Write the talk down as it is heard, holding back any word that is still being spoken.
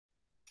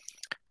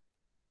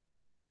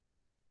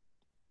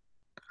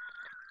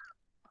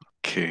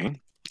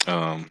Okay.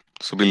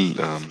 So we'll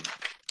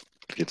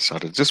get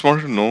started. Just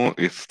wanted to know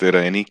if there are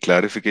any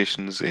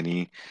clarifications,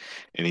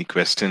 any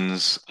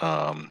questions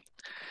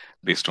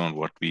based on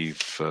what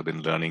we've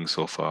been learning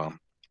so far.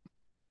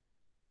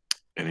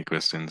 Any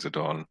questions at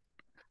all?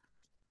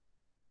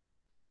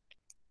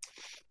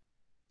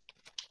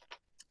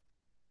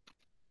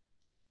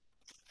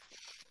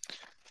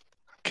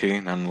 Okay,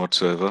 none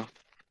whatsoever.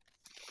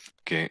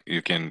 Okay,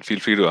 you can feel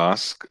free to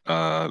ask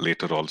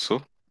later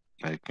also.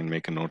 I can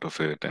make a note of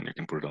it and you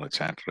can put it on the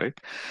chat, right?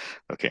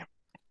 Okay.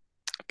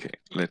 Okay.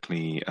 Let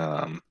me.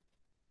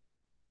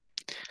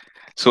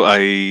 So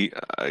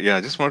yeah,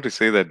 I just wanted to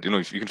say that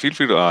if you can feel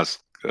free to ask.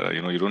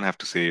 You don't have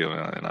to say.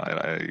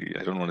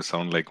 I don't want to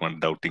sound like one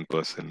doubting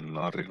person,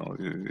 or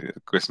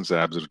questions are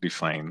absolutely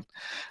fine,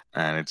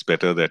 and it's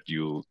better that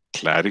you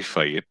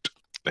clarify it.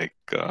 Like,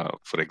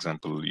 for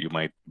example, you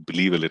might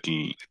believe a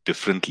little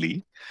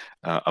differently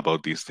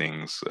about these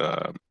things,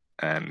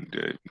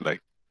 and like,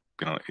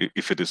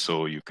 if it is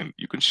so, you can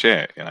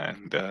share,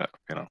 and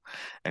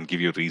and give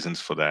your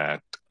reasons for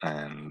that,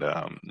 and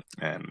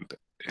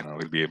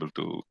we'll be able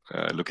to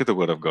look at the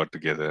Word of God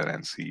together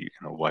and see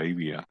why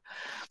we are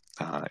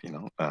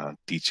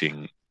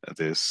teaching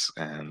this,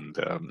 and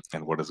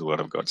what does the Word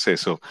of God say.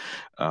 So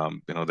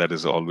that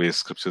is always,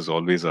 scriptures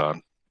always are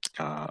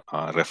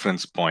a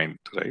reference point,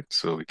 right?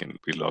 So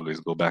we'll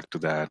always go back to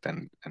that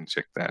and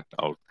check that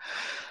out.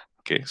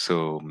 Okay,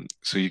 so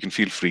you can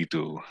feel free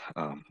to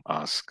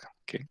ask.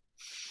 Okay.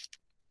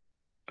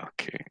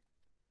 Okay.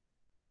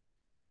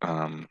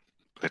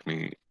 Let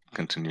me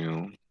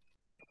continue.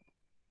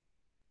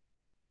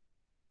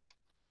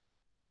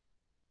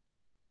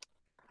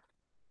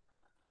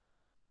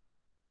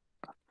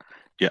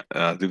 Yeah,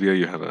 Divya,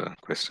 you have a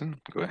question?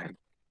 Go ahead.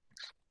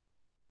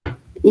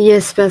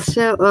 Yes,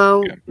 Pastor.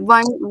 Yeah.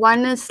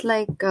 One is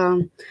like uh,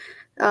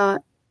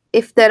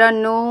 if there are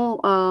no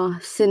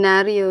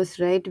scenarios,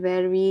 right,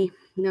 where we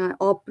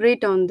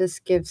operate on these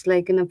gifts,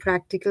 like in a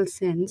practical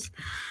sense,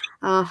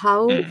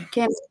 how Mm,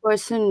 can a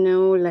person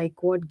know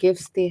like what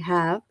gifts they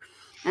have?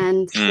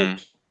 And mm,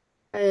 second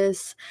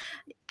is,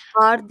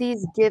 are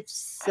these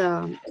gifts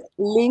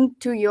linked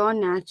to your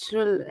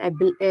natural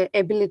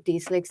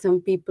abilities? Like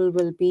some people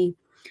will be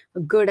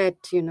good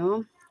at,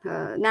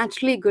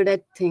 naturally good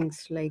at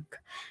things like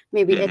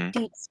maybe at mm-hmm,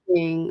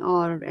 teaching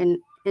or an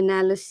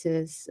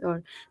analysis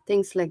or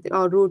things like that,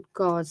 or root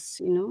cause,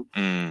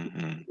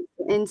 mm-hmm.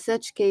 in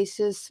such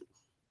cases,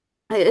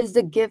 is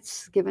the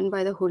gifts given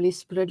by the Holy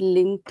Spirit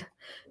linked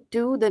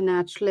to the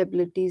natural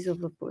abilities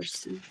of a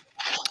person?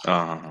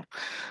 Uh,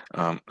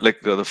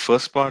 like the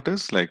first part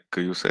is like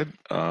you said,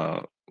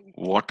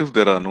 what if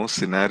there are no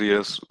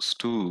scenarios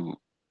to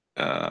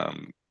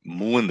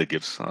move in the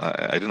gifts?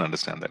 I didn't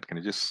understand that. Can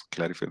you just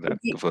clarify that?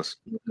 The first.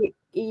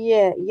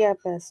 Yeah,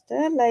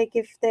 Pastor. Like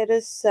if there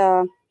is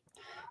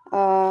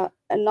not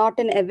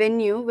an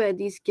avenue where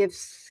these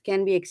gifts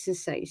can be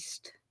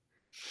exercised,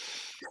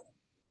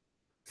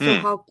 so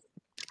Hmm.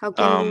 how can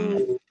we Um,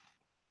 move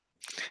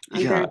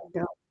on yeah.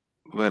 that?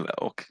 Well,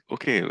 okay.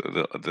 Okay.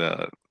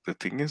 The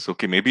thing is,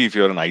 okay, maybe if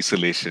you're in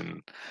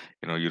isolation,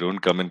 you don't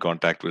come in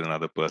contact with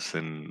another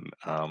person.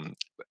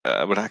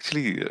 But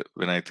actually,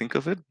 when I think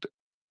of it,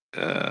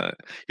 uh,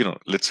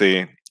 let's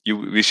say you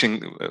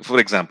wishing, for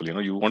example,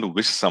 you want to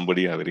wish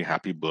somebody a very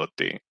happy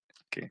birthday,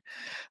 okay,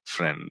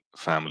 friend,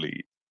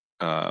 family,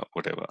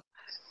 whatever,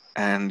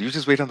 and you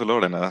just wait on the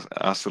Lord and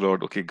ask the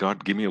Lord, okay,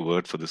 God, give me a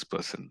word for this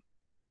person,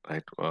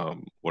 right?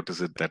 What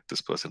is it that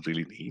this person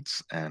really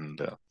needs, and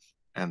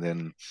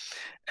then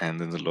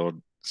the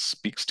Lord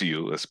speaks to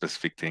you a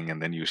specific thing,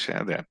 and then you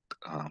share that.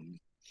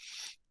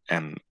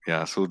 And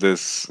yeah, so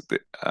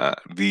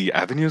the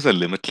avenues are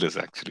limitless,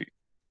 actually.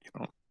 You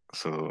know,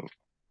 so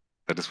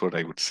that is what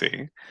I would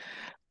say.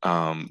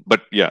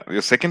 But yeah,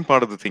 the second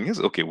part of the thing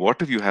is, okay,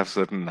 what if you have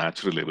certain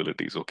natural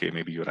abilities? Okay,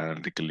 maybe you're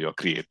analytical, you're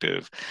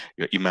creative,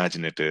 you're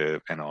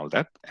imaginative, and all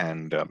that.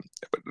 And but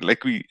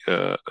like we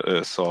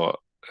saw,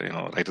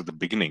 right at the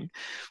beginning,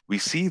 we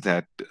see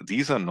that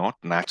these are not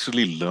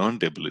naturally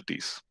learned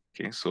abilities.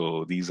 Okay,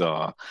 so these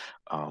are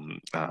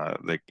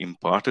like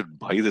imparted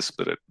by the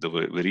Spirit. The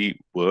very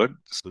word,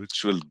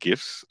 spiritual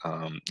gifts,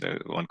 1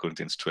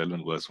 Corinthians 12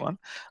 and verse 1.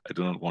 I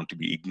do not want to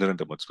be ignorant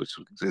about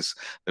spiritual gifts.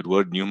 That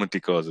word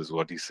pneumatikos is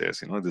what he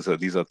says.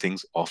 These are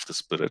things of the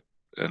Spirit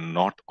and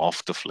not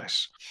of the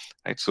flesh,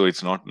 right? So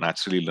it's not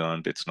naturally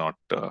learned. It's not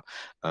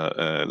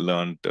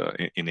learned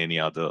in any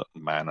other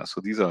manner.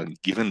 So these are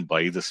given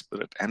by the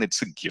Spirit, and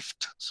it's a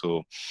gift.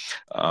 So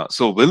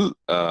will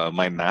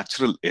my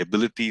natural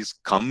abilities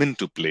come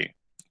into play?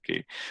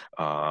 Okay,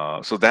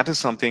 so that is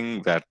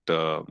something that.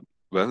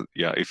 Well,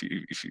 yeah. If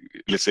you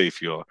let's say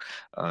if you're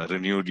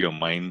renewed your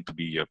mind to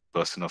be a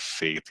person of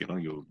faith,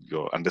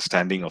 your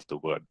understanding of the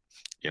word,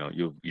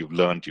 you've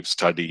learned, you've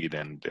studied,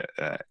 and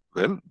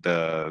well,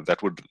 that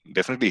would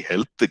definitely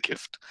help the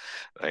gift,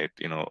 right?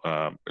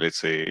 Let's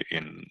say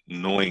in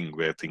knowing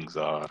where things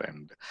are,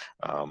 and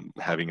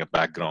having a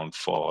background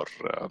for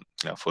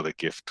the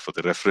gift, for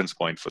the reference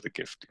point for the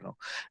gift,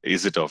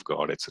 is it of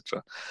God,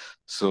 etc.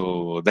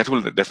 So that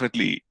will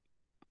definitely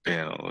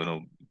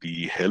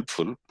be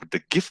helpful, but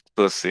the gift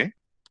per se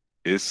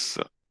is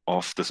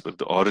of the Spirit.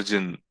 The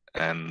origin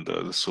and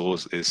the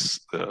source is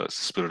the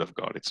Spirit of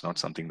God. It's not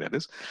something that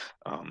is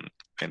um,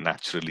 a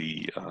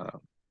naturally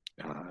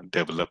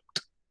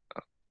developed.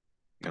 uh,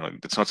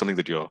 it's not something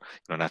that you're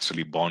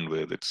naturally born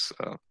with. It's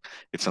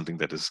something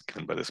that is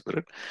given by the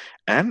Spirit.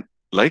 And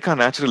like our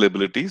natural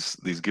abilities,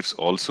 these gifts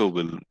also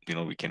will,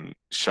 we can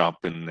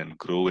sharpen and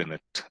grow in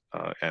it,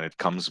 and it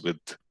comes with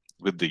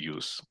the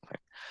use, right?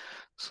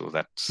 So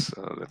that's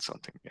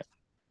something. Yeah.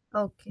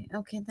 Okay,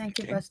 okay, thank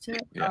you, Okay. Pastor.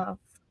 Yeah.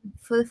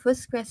 For the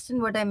first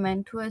question, what I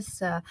meant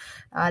was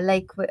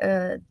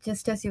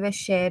just as you were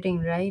sharing,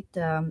 right?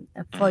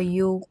 For Mm.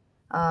 you,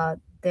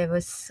 there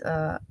was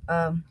uh,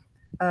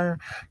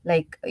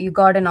 like you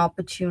got an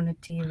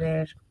opportunity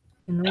where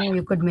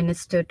you could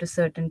minister to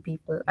certain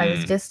people. I was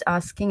Mm. just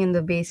asking in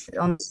the base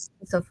on the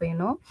basis of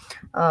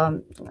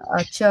um,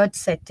 a church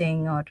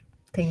setting or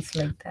things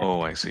like that.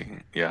 Oh, I see.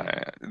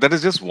 Yeah, that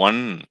is just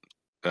one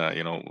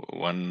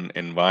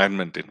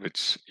environment in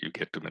which you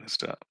get to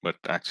minister. But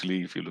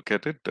actually, if you look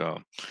at it,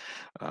 the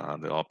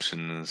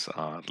options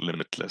are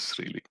limitless,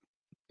 really.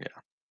 Yeah.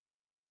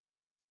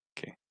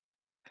 Okay.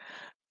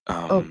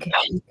 Um, Okay,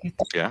 okay,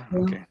 yeah.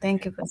 Okay.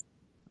 thank you, Pastor.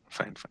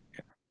 Fine. Fine.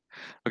 Yeah.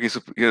 Okay.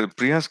 So, yeah,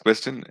 Priya's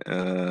question.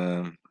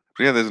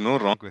 Priya, there's no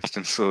wrong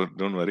question, so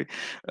don't worry.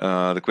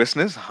 The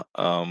question is,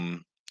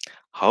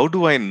 how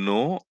do I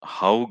know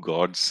how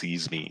God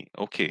sees me?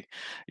 Okay,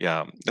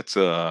 yeah, that's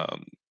a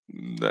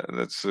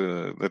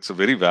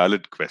very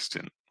valid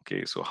question.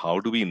 Okay, so how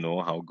do we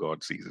know how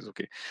God sees us?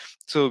 Okay,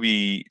 so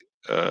we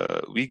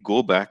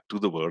go back to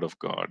the Word of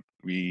God.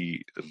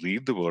 We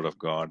read the Word of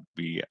God.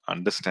 We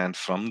understand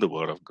from the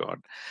Word of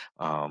God,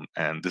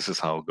 and this is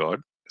how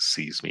God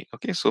sees me.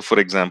 Okay, so for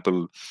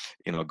example,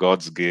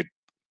 God's great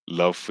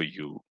love for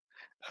you.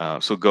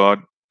 So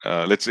God,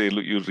 let's say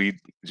you read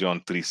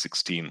John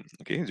 3:16.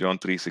 Okay, John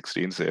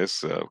 3:16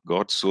 says,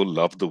 God so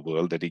loved the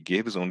world that he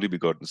gave his only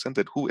begotten son,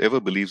 that whoever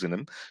believes in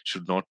him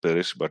should not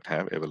perish but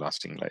have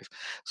everlasting life.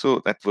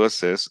 So that verse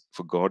says,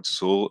 for God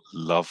so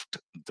loved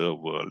the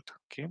world.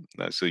 Okay,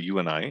 so you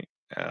and I,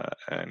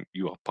 and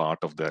you are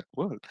part of that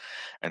world.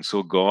 And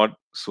so God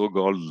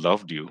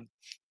loved you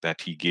that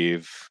he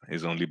gave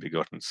his only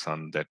begotten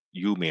son, that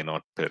you may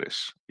not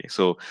perish. Okay,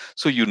 so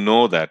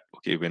that,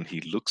 okay, when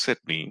he looks at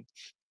me,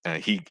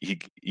 he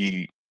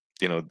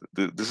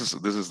this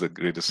is the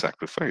greatest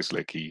sacrifice,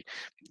 like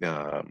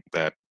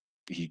that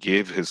he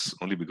gave his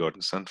only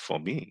begotten son for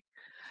me,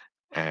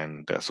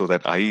 and so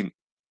that I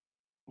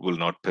will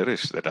not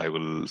perish, that I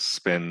will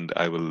spend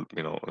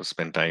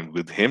time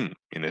with him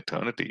in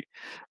eternity,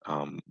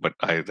 but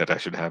I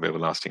should have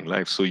everlasting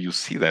life. So you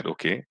see that,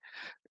 okay,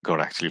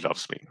 God actually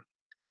loves me.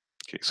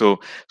 Okay, so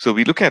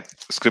we look at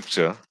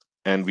scripture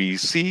and we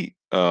see,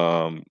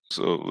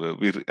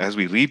 as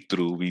we read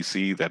through, we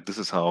see that this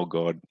is how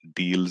God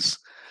deals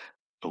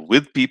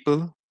with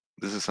people.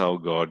 This is how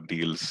God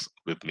deals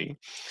with me.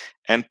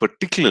 And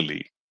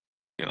particularly,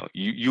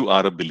 you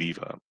are a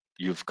believer.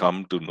 You've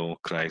come to know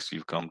Christ.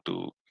 You've come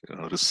to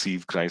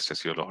receive Christ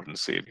as your Lord and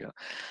Savior.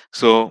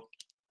 So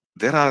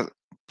there are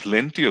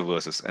plenty of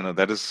verses, and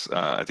that is,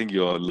 I think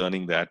you're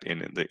learning that in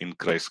the In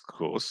Christ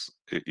course,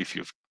 if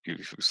you've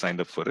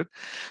signed up for it.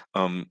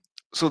 Um,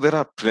 so there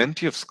are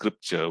plenty of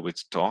scripture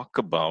which talk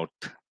about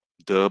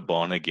the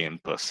born again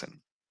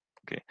person.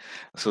 Okay,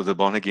 so the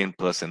born again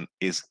person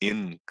is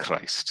in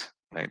Christ,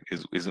 right?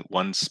 Is in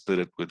one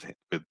spirit with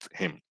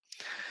Him.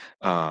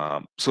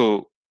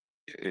 So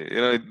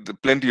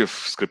plenty of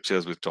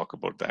scriptures which talk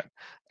about that,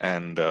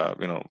 and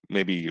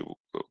maybe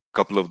a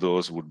couple of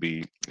those would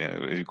be,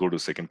 you go to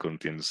Second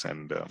Corinthians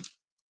and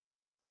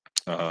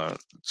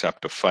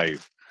chapter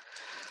 5.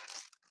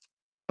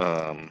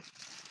 Um,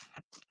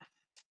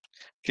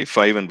 Okay,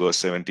 5 and verse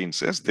 17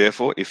 says,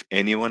 therefore, if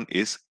anyone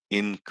is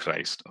in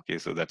Christ, okay,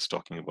 so that's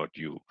talking about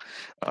you,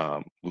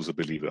 who's a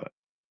believer,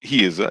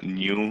 he is a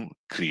new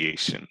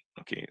creation.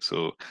 Okay,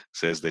 so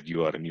says that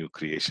you are a new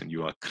creation.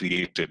 You are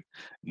created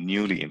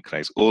newly in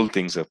Christ. All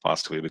things have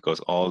passed away, because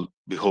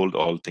behold,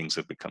 all things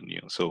have become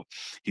new. So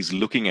he's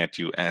looking at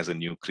you as a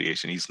new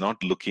creation. He's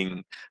not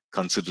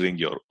considering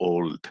your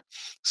old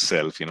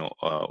self,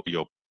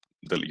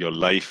 your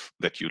life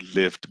that you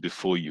lived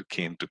before you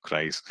came to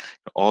Christ.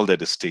 All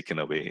that is taken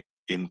away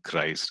in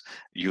Christ.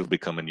 You've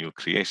become a new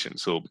creation.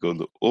 So because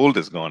the old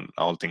is gone,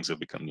 all things have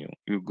become new.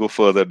 You go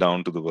further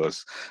down to the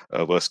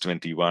verse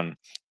 21,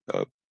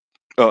 uh,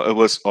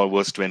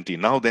 verse 20.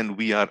 Now then,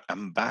 we are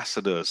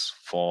ambassadors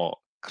for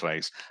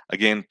Christ.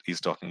 Again,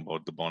 he's talking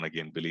about the born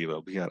again believer.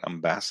 We are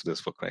ambassadors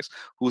for Christ.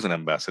 Who's an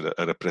ambassador?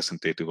 A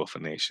representative of a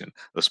nation,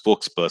 a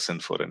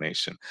spokesperson for a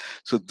nation.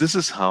 So this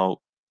is how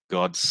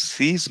God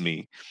sees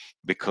me.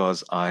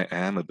 because I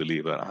am a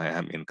believer. I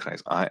am in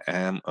Christ. I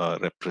am a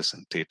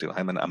representative.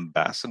 I'm an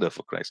ambassador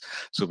for Christ.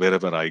 So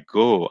wherever I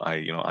go,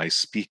 I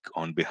speak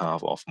on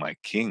behalf of my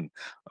King,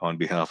 on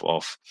behalf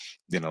of,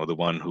 the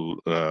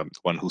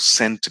one who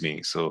sent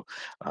me. So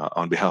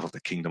on behalf of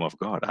the kingdom of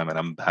God, I'm an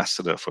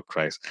ambassador for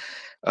Christ.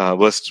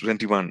 Verse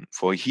 21: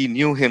 For he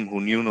knew him who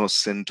knew no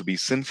sin to be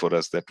sin for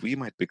us, that we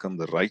might become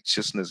the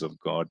righteousness of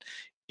God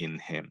in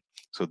him.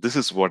 So this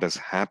is what has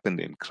happened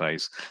in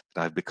Christ,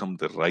 that I've become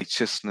the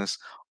righteousness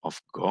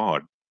of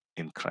God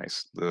in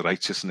Christ. The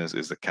righteousness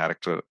is the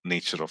character,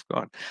 nature of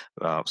God.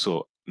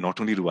 So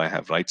not only do I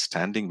have right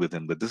standing with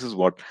Him, but this is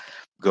what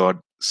God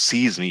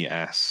sees me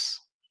as,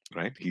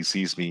 right? He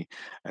sees me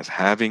as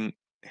having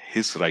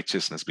His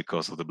righteousness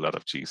because of the blood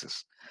of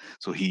Jesus.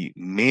 So He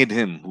made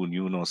Him who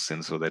knew no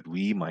sin so that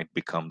we might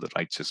become the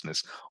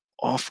righteousness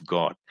of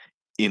God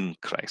in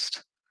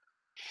Christ.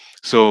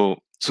 So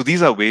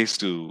these are ways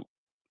to,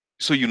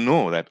 so you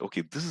know that,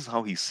 okay, this is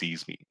how he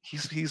sees me. He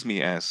sees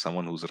me as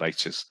someone who's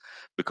righteous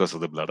because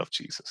of the blood of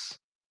Jesus,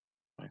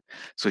 right?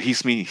 So he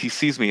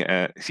sees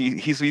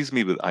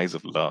me with eyes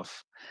of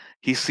love.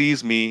 He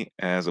sees me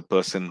as a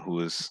person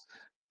who is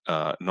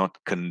not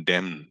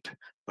condemned,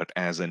 but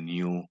as a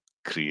new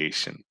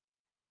creation.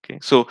 Okay,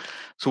 so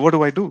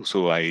what do?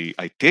 So I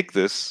take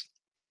this,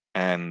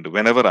 and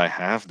whenever I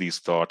have these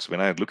thoughts,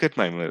 when I look at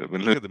when I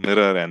look at the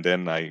mirror, and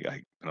then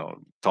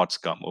thoughts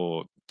come,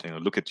 oh,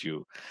 look at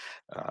you,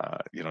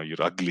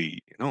 you're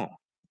ugly. No,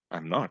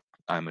 I'm not.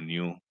 I'm a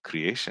new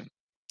creation,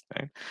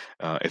 right?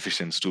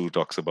 Ephesians 2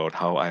 talks about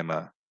how I'm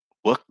a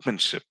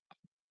workmanship.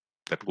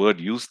 That word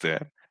used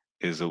there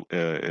is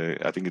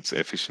I think it's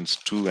Ephesians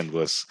 2 and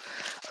verse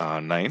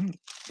 9.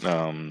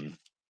 um,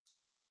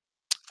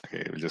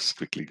 Okay, we'll just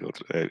quickly go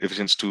through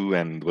Ephesians 2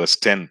 and verse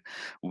 10.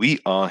 We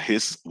are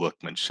his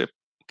workmanship.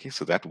 Okay,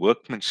 so that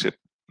workmanship,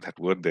 that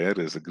word there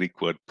is a Greek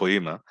word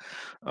poema,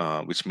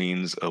 which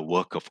means a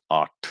work of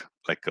art,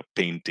 like a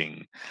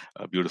painting,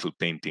 a beautiful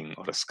painting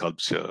or a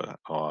sculpture,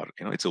 or,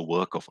 it's a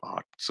work of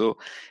art. So it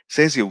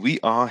says here, we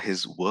are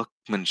his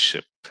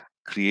workmanship,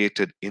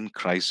 created in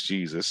Christ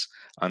Jesus.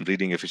 I'm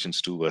reading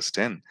Ephesians 2, verse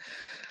 10,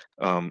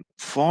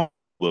 for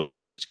work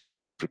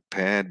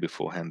prepared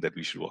beforehand that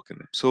we should walk in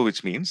them. So,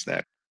 which means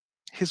that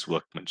his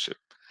workmanship,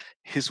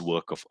 his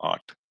work of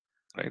art,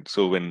 right?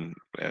 So when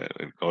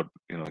God,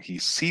 he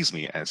sees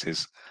me as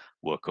his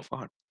work of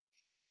art.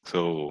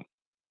 So,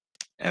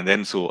 and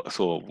then so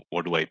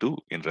what do I do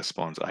in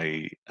response?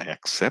 I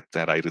accept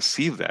that, I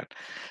receive that,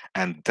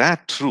 and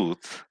that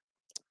truth,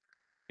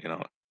 you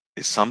know,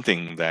 is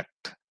something that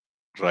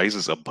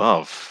rises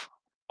above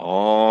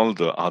all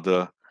the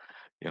other,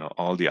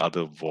 all the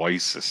other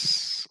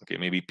voices. Okay,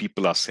 maybe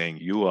people are saying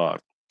you are,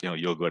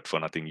 you're good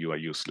for nothing, you are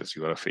useless,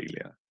 you are a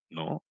failure.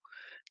 No,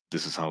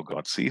 this is how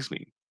God sees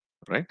me,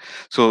 right?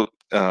 So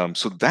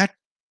that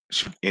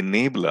should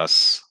enable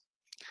us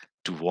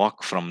to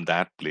walk from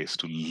that place,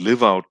 to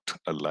live out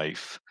a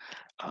life,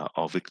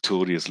 a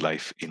victorious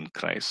life in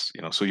Christ.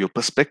 So your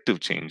perspective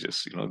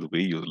changes. The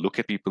way you look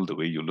at people, the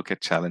way you look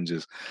at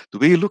challenges, the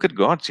way you look at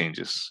God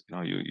changes.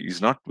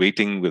 He's not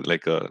waiting with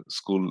like a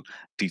school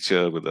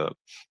teacher with a,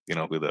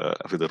 with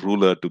a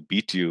ruler to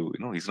beat you.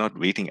 He's not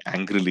waiting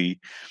angrily.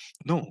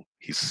 No,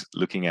 he's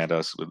looking at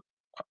us with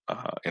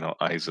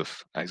eyes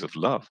of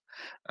love.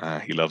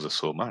 He loves us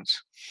so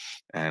much,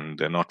 and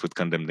not with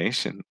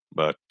condemnation,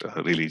 but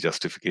really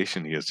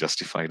justification. He has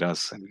justified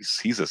us, and he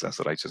sees us as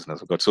the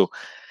righteousness of God. So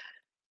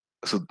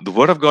the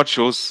Word of God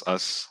shows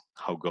us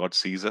how God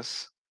sees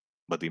us,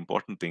 but the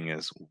important thing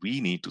is we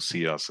need to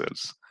see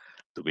ourselves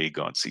the way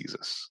God sees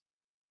us.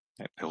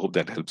 I hope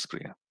that helps,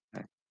 Priya.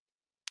 Right.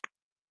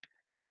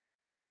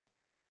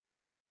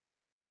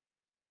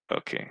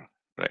 Okay,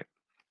 right,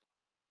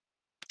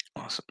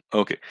 awesome.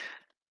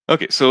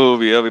 Okay, so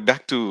we're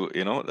back to,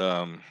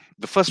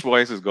 the first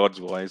voice is God's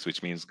voice,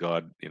 which means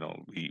God.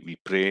 We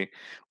pray,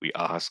 we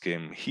ask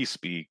Him, He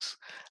speaks,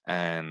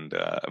 and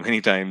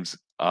many times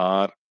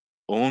our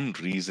own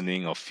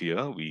reasoning of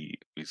fear, we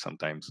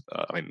sometimes,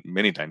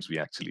 many times we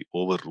actually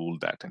overrule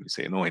that and we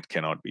say, no, it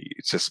cannot be.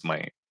 It's just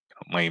my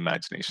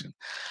imagination.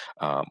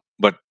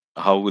 But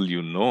how will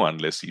you know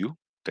unless you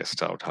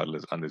test out,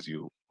 unless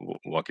you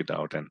walk it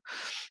out? And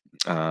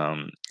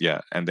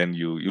yeah, and then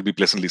you'll be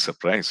pleasantly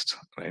surprised,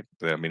 right?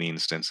 There are many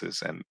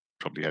instances, and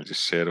probably I'll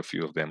just share a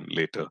few of them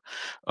later,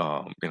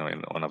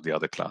 in one of the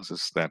other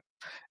classes, that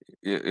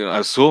I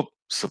was so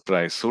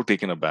surprised, so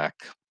taken aback,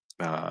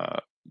 uh,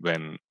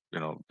 when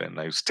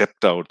I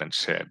stepped out and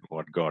shared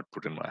what God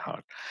put in my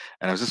heart.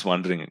 And I was just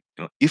wondering,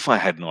 if I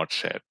had not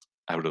shared,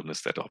 I would have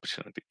missed that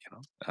opportunity.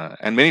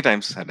 And many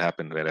times had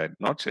happened where I had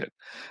not shared.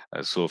 I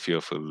was so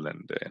fearful,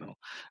 and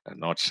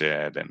not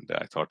shared, and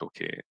I thought,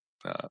 okay,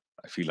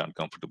 I feel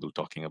uncomfortable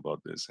talking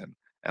about this, and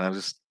I was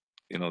just,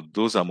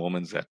 those are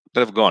moments that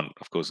have gone.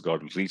 Of course,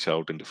 God will reach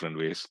out in different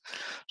ways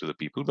to the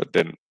people, but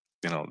then,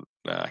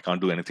 I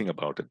can't do anything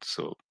about it,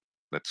 so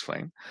that's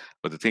fine.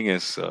 But the thing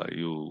is,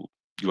 you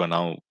are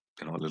now,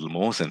 a little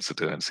more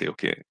sensitive and say,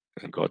 okay,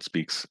 when God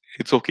speaks,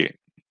 it's okay.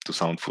 to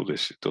sound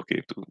foolish. It's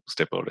okay to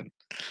step out and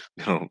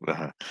you know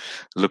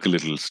look a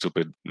little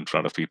stupid in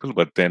front of people,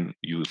 but then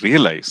you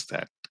realize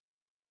that,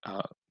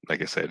 uh,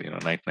 like I said,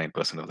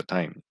 99% of the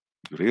time,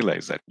 you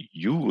realize that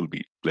you will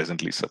be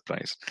pleasantly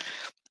surprised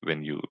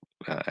when you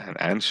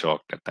and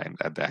shocked at times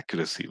at the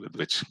accuracy with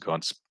which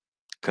God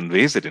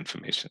conveys that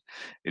information.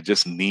 It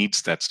just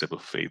needs that step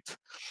of faith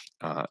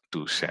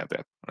to share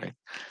that, right?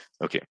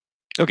 Okay,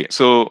 okay.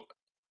 So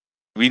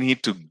we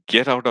need to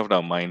get out of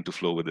our mind to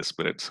flow with the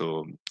Spirit.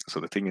 So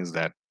the thing is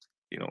that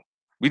you know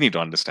we need to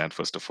understand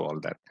first of all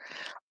that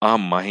our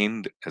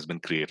mind has been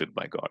created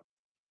by God.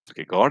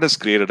 Okay, God has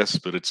created us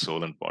spirit,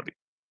 soul, and body.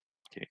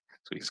 Okay,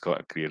 so He's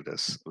created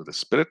us with a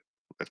spirit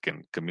that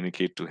can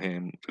communicate to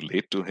Him,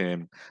 relate to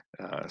Him,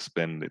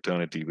 spend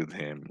eternity with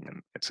Him,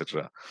 and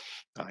etc.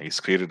 He's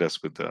created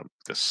us with the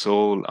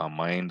soul, our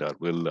mind, our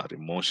will, our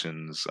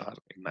emotions, our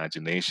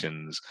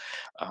imaginations,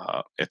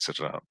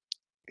 etc.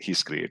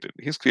 He's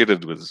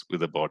created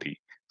with a body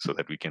so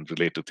that we can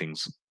relate to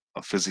things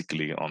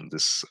physically on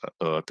this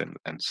earth,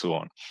 and so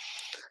on.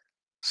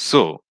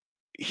 So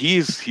he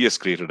has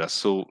created us.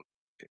 So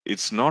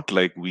it's not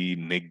like we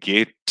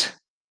negate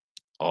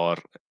or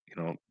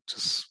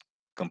just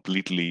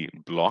completely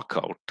block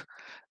out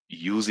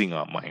using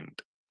our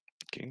mind.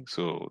 Okay,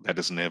 so that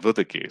is never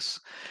the case.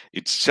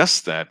 It's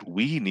just that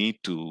we need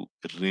to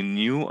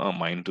renew our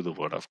mind to the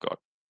word of God,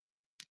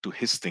 to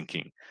His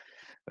thinking,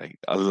 like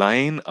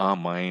align our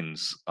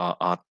minds,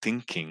 our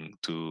thinking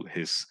to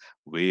His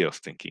way of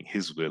thinking,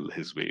 His will,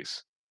 His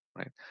ways,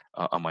 right?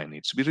 Our mind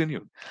needs to be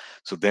renewed.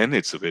 So then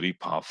it's a very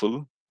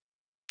powerful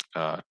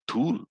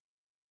tool,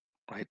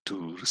 right,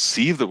 to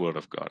receive the word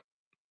of God.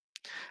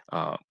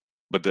 uh,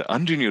 but the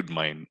unrenewed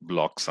mind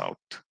blocks out,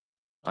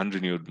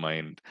 unrenewed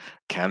mind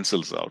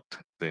cancels out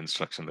the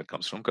instruction that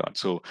comes from God.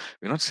 So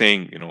we're not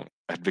saying,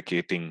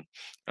 advocating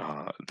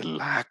the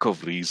lack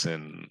of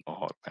reason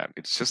or that.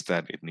 It's just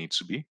that it needs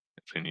to be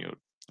renewed.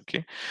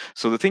 Okay.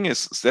 So the thing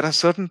is, there are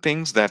certain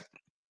things that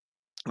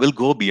will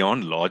go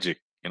beyond logic.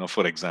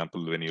 For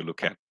example, when you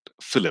look at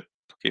Philip.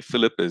 Okay,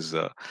 Philip is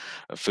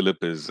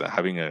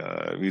having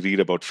a. We read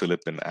about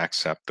Philip in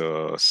Acts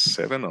chapter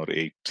 7 or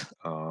 8.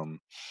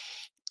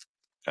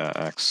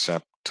 Acts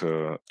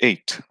chapter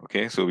 8.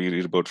 Okay, so we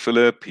read about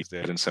Philip. He's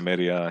there in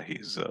Samaria.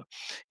 He's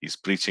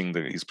preached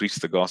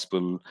the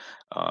gospel.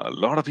 A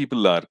lot of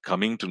people are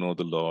coming to know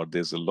the Lord.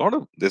 There's a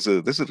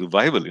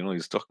revival.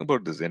 He's talking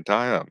about this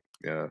entire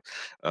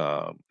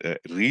uh,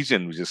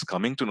 region which is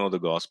coming to know the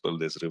gospel.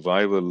 There's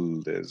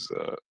revival. There's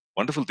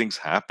wonderful things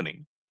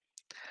happening,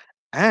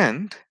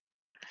 and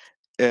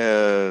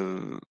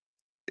it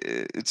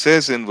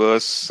says in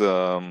verse.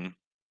 Where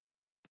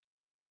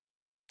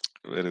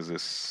is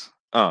this?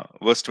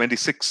 Verse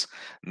 26.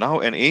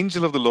 Now an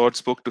angel of the Lord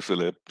spoke to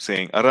Philip,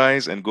 saying,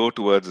 "Arise and go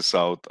towards the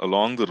south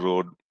along the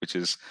road which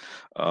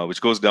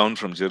goes down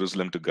from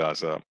Jerusalem to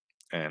Gaza."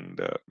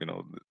 And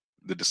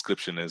the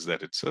description is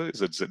that it's a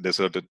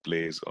deserted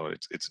place, or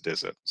it's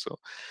desert. So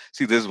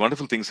see, there's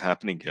wonderful things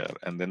happening here,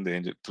 and then the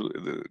angel,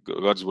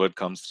 God's word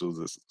comes through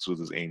this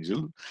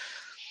angel.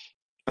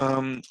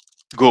 um,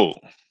 Go,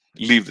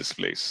 leave this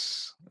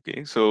place.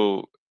 Okay,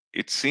 so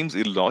it seems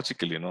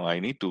illogical. I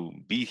need to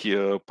be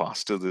here,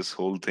 pastor this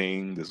whole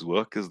thing, this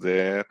work is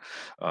there.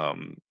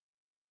 um,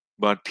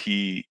 but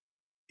he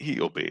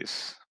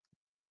obeys.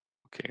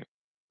 Okay,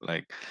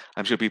 like,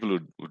 I'm sure people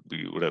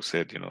would have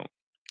said,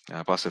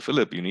 Pastor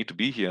Philip, you need to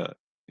be here.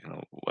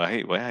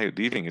 Why are you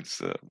leaving? It's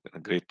a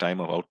great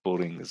time of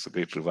outpouring. It's a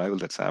great revival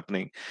that's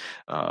happening.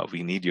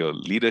 We need your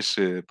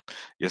leadership.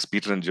 Yes,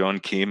 Peter and John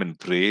came and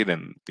prayed,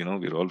 and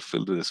we're all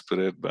filled with the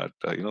Spirit. But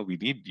we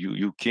need you.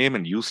 You came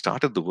and you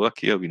started the work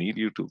here. We need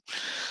you to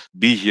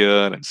be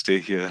here and stay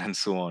here, and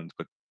so on.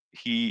 But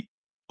he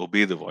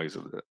obeyed the voice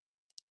of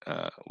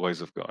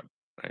God,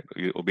 right?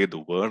 He obeyed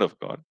the word of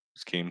God,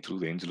 which came through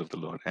the angel of the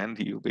Lord, and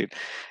he obeyed.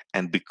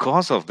 And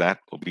because of that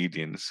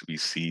obedience, we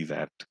see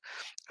that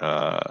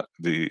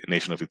the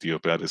nation of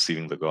Ethiopia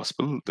receiving the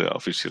gospel. The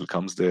official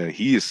comes there,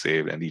 he is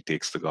saved, and he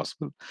takes the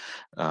gospel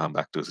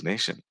back to his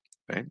nation.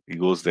 Right? He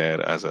goes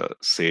there as a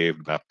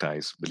saved,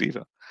 baptized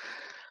believer.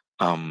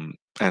 And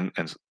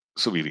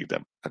so we read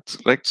them.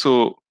 That's like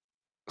so.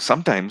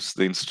 Sometimes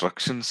the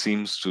instruction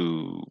seems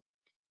to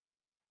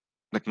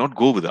like not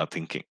go with our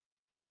thinking.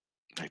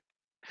 Right?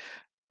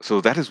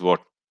 So that is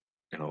what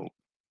you know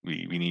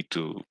we need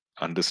to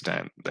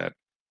understand, that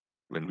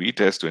when we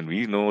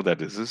know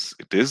that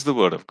it is the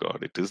word of God,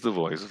 it is the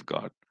voice of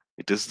God,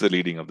 it is the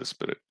leading of the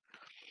Spirit,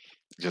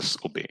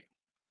 just obey.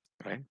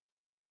 Right?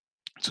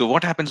 So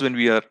what happens when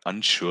we are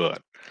unsure?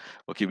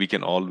 Okay, we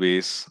can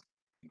always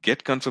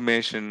get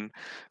confirmation,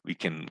 we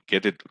can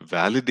get it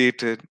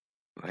validated,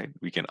 right?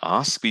 We can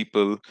ask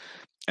people,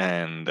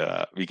 and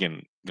we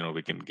can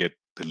get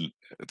the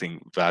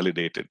thing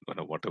validated.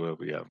 Whatever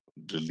we are,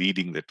 the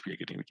leading that we are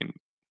getting, we can,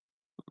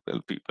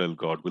 well,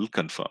 God will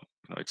confirm.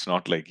 It's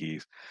not like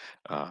he's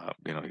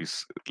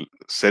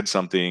said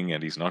something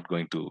and he's not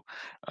going to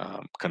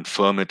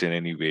confirm it in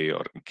any way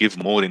or give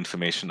more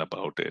information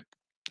about it.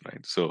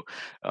 right? So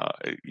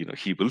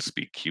he will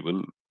speak, he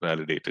will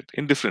validate it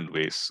in different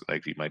ways.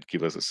 Like he might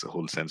give us a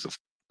whole sense of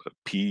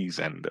peace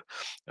and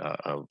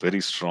a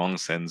very strong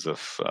sense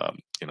of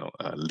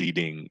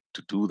leading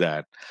to do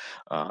that,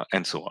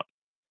 and so on,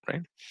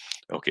 right?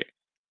 Okay.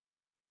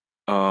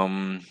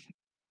 um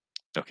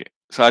okay,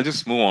 so I'll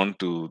just move on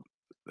to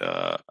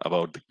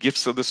about the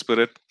gifts of the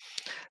Spirit.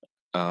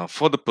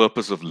 For the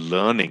purpose of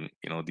learning,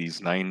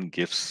 these 9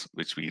 gifts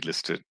which we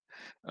listed,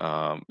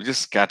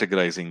 just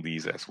categorizing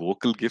these as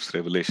vocal gifts,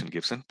 revelation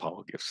gifts, and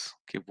power gifts.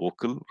 Okay,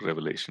 vocal,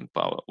 revelation,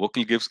 power.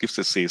 Vocal gifts gives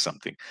us say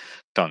something,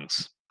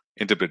 tongues,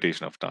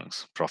 interpretation of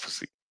tongues,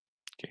 prophecy.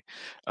 Okay,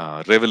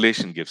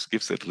 revelation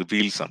gives that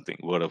reveal something,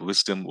 word of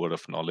wisdom, word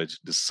of knowledge,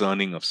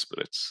 discerning of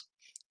spirits,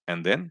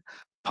 and then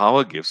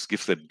power gifts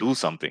that do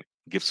something,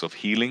 gifts of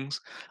healings,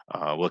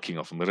 working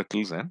of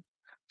miracles, and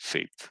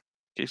faith.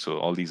 Okay, so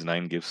all these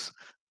 9 gifts,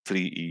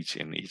 3 each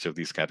in each of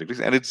these categories,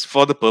 and it's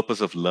for the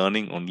purpose of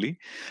learning only,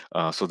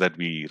 so that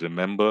we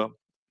remember,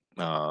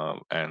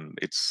 and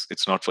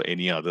it's not for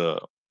any other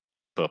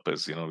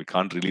purpose. We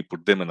can't really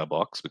put them in a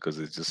box, because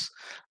it's just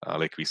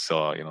like we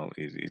saw.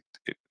 It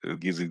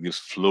gives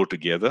flow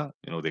together.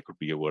 There could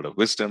be a word of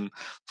wisdom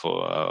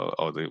for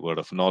or the word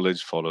of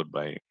knowledge, followed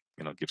by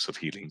gifts of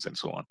healings and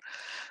so on.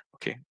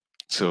 Okay,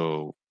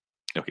 so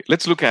okay,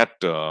 let's look at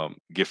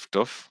gift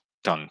of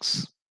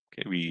tongues.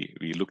 Okay,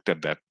 we looked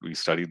at that, we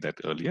studied that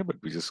earlier, but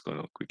we're just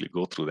going to quickly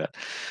go through that.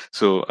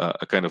 So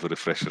a kind of a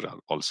refresher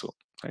also,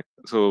 right?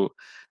 So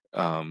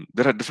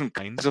there are different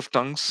kinds of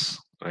tongues,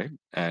 right?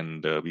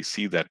 And we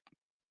see that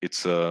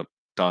it's a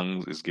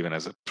tongue is given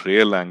as a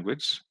prayer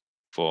language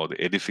for the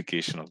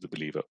edification of the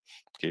believer.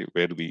 Okay,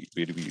 where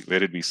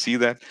did we see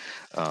that?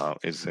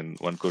 Is in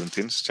 1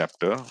 Corinthians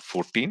chapter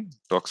 14,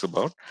 talks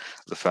about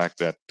the fact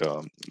that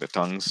the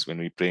tongues, when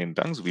we pray in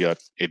tongues, we are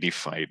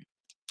edified.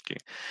 Okay,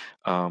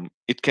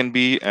 it can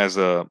be as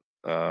a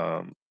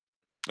oh,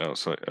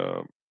 sorry,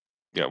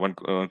 yeah, 1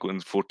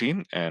 Corinthians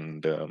 14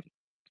 and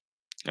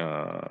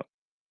uh,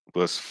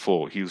 verse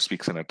 4. He who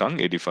speaks in a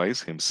tongue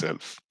edifies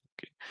himself.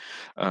 Okay,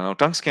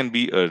 tongues can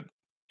be a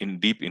in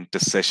deep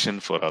intercession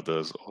for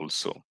others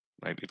also.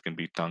 Right, it can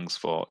be tongues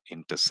for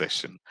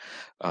intercession.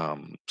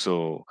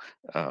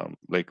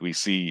 Like we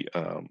see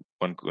 1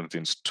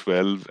 Corinthians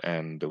 12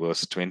 and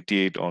verse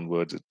 28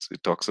 onwards,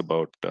 it talks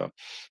about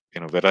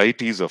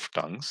varieties of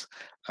tongues.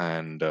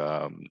 And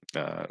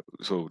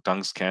so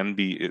tongues can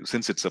be,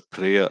 since it's a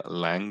prayer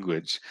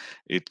language,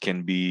 it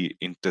can be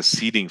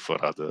interceding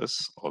for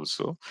others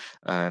also.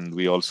 And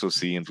we also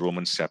see in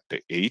Romans chapter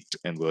 8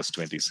 and verse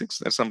 26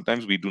 that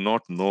sometimes we do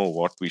not know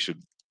what we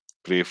should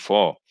pray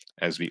for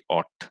as we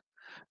ought.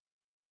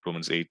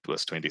 Romans 8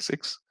 verse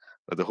 26.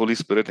 But the Holy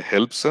Spirit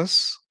helps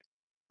us.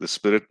 The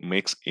Spirit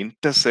makes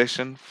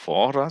intercession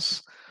for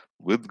us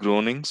with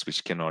groanings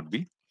which cannot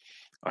be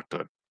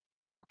uttered.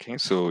 Okay,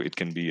 so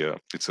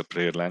it's a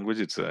prayer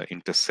language. It's an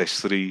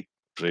intercessory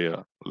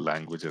prayer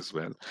language as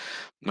well.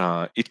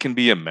 It can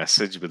be a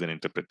message with an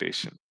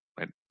interpretation,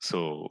 right?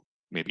 So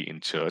maybe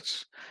in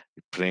church,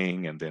 you're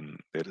praying, and then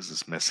there is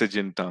this message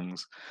in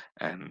tongues,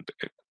 and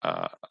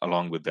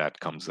along with that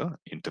comes a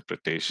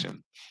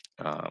interpretation.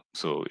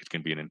 So it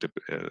can be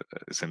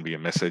a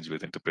message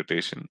with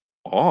interpretation,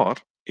 or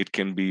it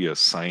can be a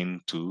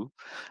sign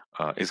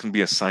it can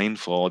be a sign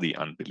for the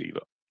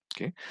unbeliever.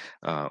 Okay,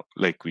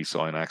 like we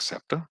saw in Acts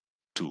chapter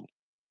 2.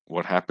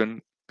 What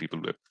happened?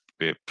 People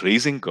were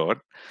praising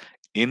God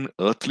in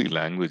earthly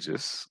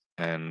languages,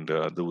 and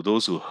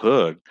those who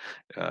heard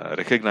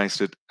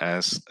recognized it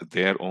as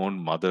their own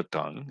mother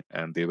tongue,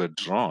 and they were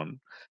drawn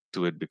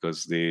to it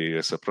because they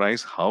are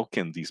surprised. How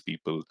can these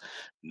people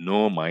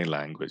know my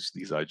language?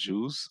 These are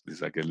Jews,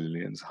 these are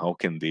Galileans. How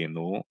can they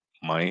know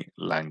my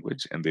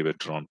language? And they were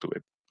drawn to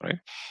it, right?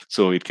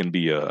 So it can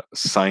be a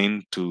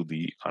sign to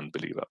the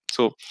unbeliever.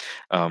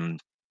 Um,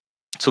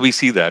 so we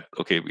see that,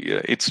 okay,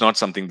 it's not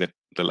something that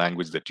the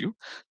language that you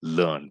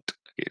learned.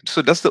 Okay,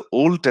 so does the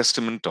Old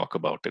Testament talk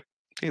about it?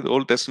 Okay, the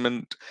Old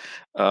Testament,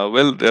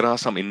 well, there are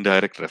some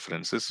indirect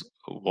references.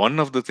 One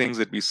of the things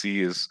that we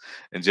see is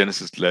in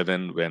Genesis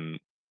 11, when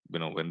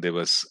when there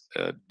was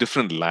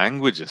different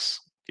languages,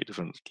 okay,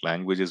 different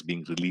languages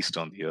being released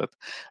on the earth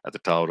at the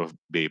Tower of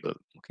Babel.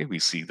 Okay, we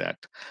see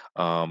that,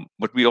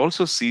 but we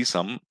also see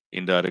some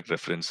indirect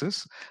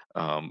references,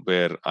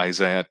 where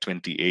Isaiah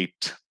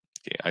 28.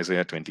 Okay,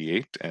 Isaiah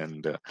 28,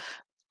 and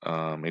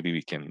maybe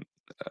we can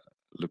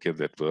look at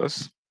that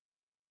verse.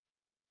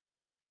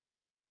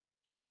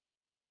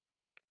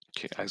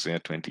 Okay, Isaiah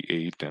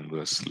 28 and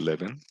verse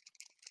 11.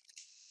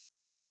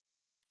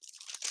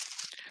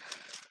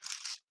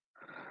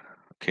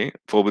 Okay,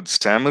 for with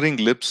stammering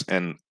lips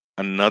and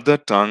another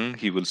tongue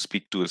he will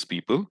speak to his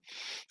people,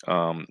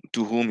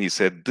 to whom he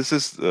said, "This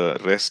is the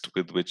rest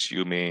with which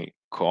you may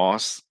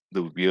cause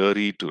the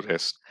weary to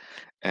rest,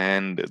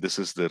 and this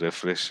is the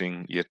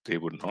refreshing, yet they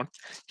would not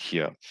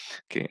hear."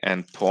 Okay,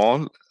 and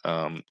Paul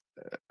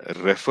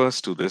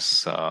refers to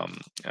this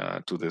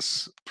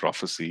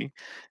prophecy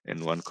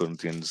in 1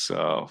 Corinthians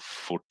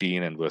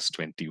 14 and verse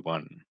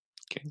 21.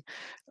 Okay,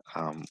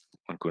 1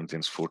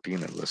 Corinthians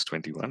 14 and verse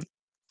 21.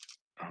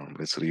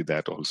 Let's read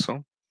that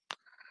also.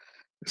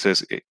 It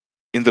says,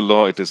 in the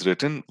law it is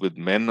written, with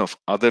men of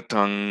other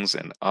tongues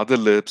and other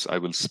lips I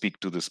will speak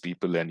to this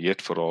people, and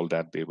yet for all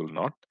that they will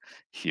not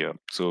hear.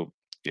 So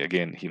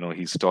again,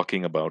 he's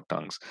talking about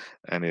tongues.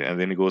 And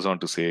then he goes on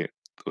to say,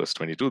 verse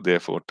 22,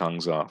 therefore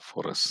tongues are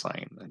for a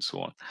sign, and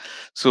so on.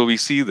 So we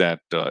see that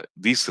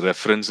these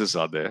references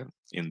are there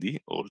in the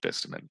Old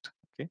Testament.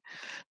 Okay.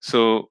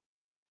 So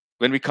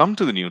when we come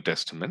to the New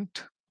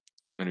Testament,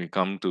 when we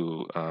come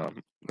to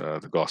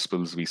the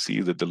Gospels, we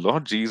see that the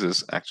Lord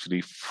Jesus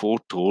actually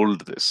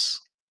foretold this.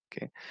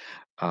 Okay,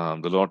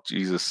 the Lord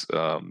Jesus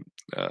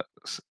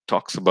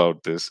talks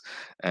about this,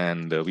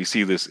 and we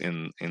see this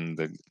in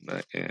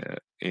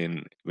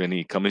when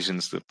he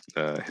commissions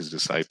his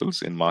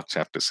disciples in Mark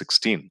chapter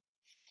 16.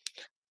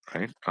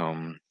 Right.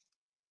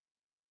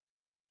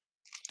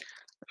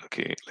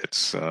 Okay.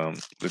 Let's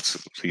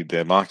read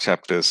there. Mark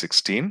chapter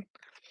 16.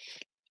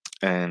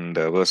 And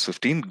verse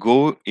 15,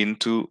 go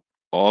into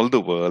all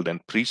the world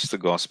and preach the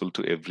gospel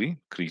to every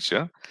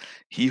creature.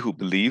 He who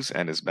believes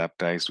and is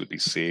baptized will be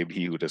saved.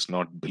 He who does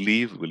not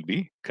believe will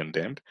be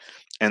condemned.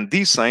 And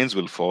these signs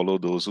will follow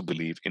those who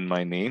believe. In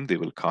my name, they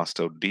will cast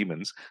out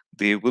demons.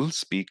 They will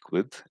speak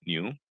with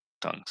new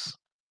tongues.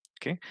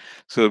 Okay.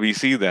 So we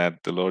see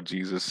that the Lord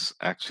Jesus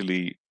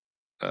actually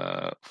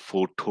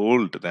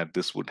foretold that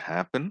this would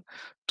happen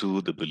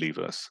to the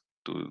believers,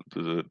 to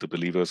the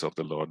believers of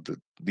the Lord.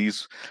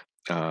 These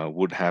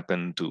would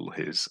happen to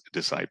his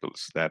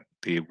disciples, that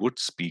they would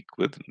speak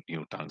with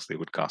new tongues, they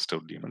would cast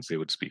out demons, they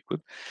would speak with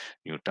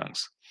new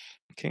tongues.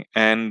 Okay,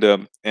 and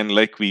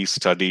like we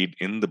studied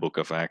in the book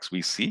of Acts,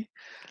 we see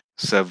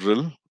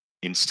several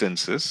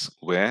instances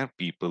where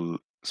people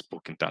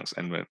spoke in tongues,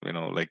 and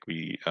like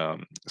we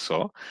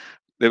saw,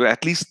 there were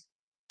at least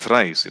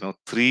thrice,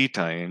 three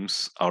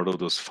times out of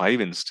those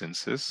five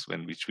instances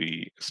when which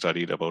we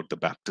studied about the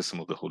baptism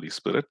of the Holy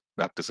Spirit,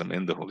 baptism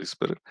in the Holy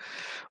Spirit,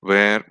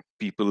 where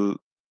people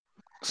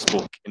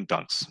spoke in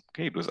tongues.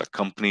 Okay, it was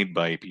accompanied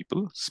by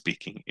people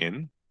speaking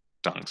in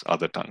tongues,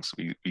 other tongues.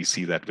 We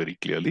see that very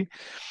clearly.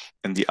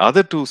 And the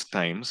other two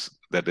times,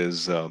 that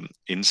is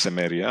in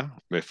Samaria,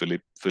 where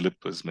Philip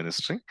was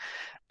ministering,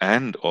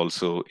 and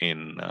also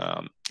in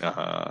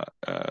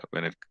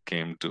when it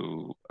came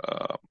to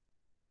uh,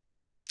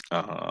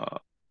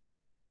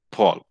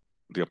 Paul,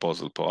 the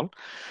Apostle Paul,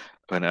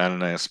 when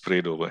Ananias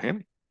prayed over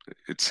him,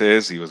 it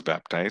says he was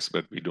baptized,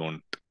 but we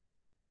don't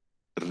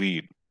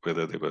read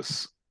whether there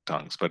was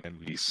tongues. But then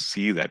we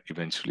see that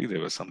eventually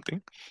there was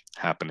something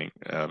happening,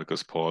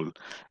 because Paul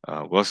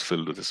was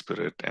filled with the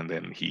Spirit, and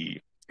then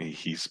he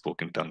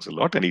spoke in tongues a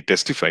lot, and he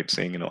testified,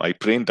 saying, I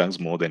pray in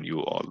tongues more than you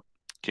all.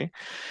 Okay,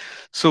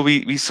 so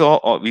we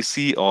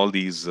see all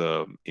these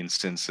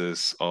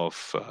instances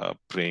of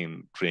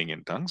praying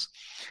in tongues,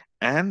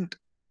 and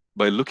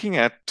by looking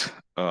at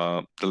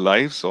the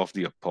lives of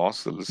the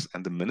apostles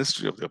and the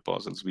ministry of the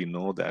apostles, we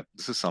know that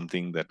this is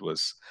something that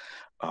was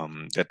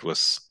um, that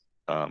was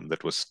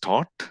that was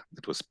taught,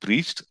 that was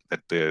preached,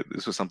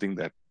 this was something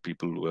that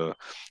people were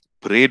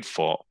prayed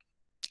for,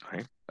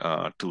 right,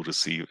 to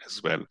receive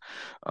as well.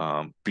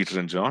 Peter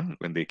and John,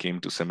 when they came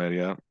to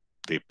Samaria,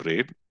 they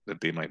prayed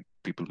that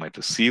people might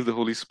receive the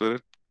Holy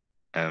Spirit,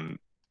 and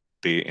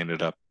they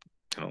ended up,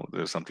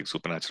 there's something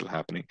supernatural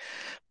happening.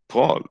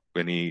 Paul,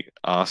 when he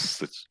asks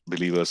the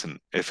believers in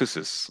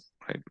Ephesus,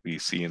 right, we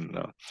see in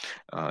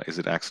is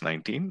it Acts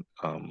 19,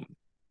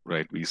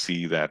 right? We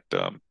see that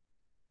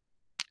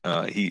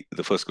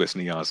the first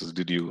question he asks is,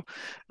 did you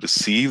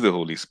receive the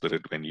Holy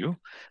Spirit when you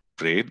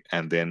prayed?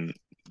 And then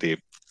they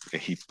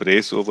he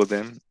prays over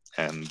them,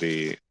 and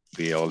they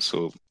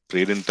also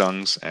prayed in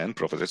tongues and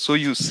prophesied. So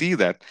you see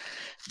that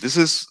this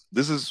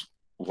is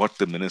what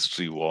the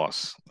ministry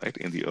was, right,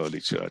 in the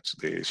early church.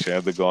 They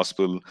shared the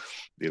gospel,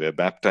 they were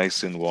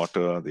baptized in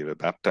water, they were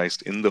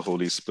baptized in the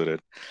Holy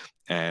Spirit,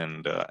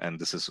 and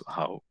this is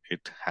how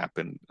it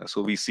happened.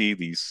 So we see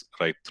these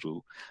right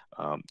through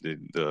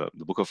the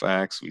book of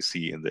Acts, we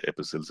see in the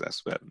epistles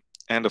as well.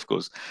 And of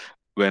course,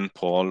 when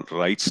Paul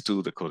writes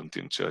to the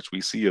Corinthian church,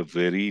 we see a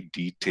very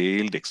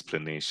detailed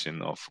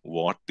explanation of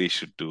what they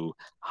should do,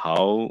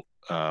 how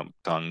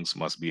tongues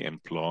must be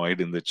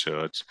employed in the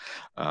church,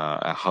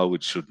 how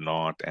it should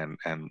not, and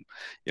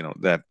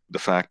that the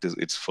fact is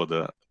it's for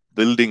the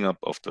building up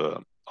of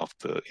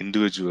the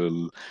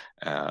individual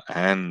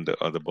and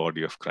the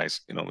body of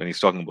Christ. When he's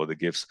talking about the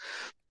gifts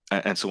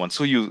and so on.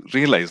 So you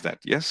realize that,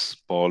 yes,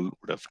 Paul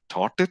would have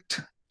taught it.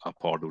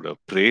 Paul would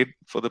have prayed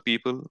for the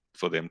people,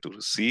 for them to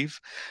receive.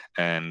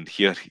 And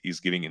here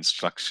he's giving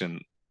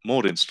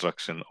more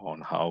instruction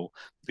on how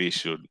they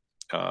should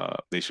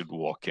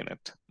walk in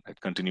it,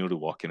 right? Continue to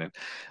walk in it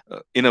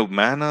in a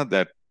manner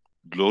that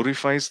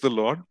glorifies the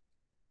Lord,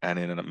 and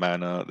in a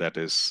manner that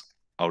is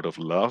out of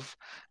love,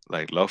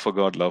 like love for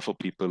God, love for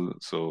people.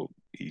 So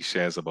he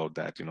shares about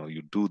that.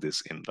 You do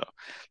this in love.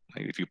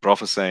 Like, if you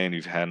prophesy and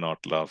you have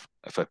not love,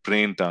 if I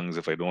pray in tongues,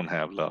 if I don't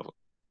have love,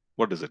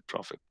 what does it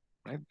profit?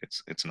 Right?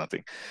 It's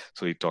nothing.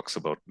 So he talks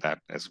about that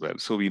as well.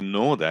 So we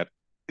know that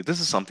this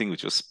is something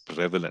which was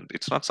prevalent.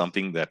 It's not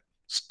something that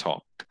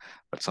stopped.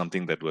 but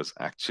something that was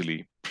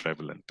actually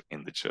prevalent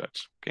in the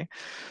church. Okay.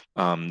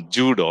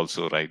 Jude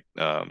also, right?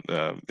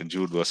 In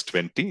Jude verse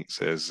 20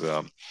 says,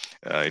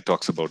 it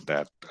talks about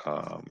that,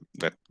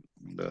 that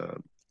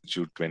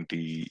Jude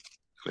 20,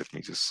 let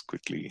me just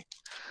quickly,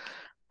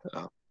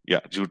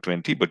 yeah, Jude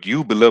 20. But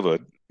you,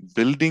 beloved,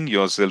 building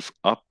yourself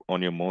up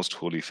on your most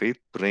holy faith,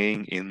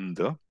 praying in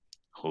the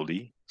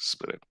Holy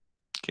Spirit.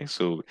 Okay,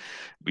 so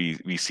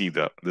we see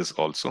this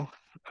also.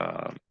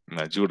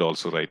 Jude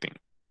also writing.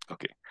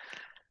 Okay,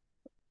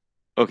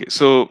 okay,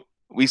 so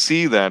we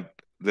see that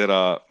there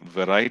are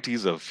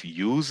varieties of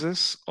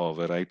uses or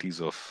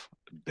varieties of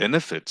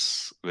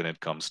benefits when it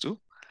comes to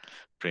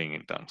praying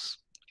in tongues.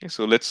 Okay,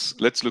 so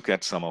let's look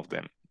at some of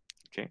them.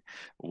 Okay,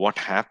 what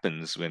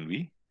happens when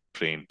we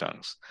pray in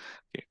tongues?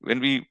 Okay, when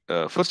we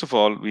first of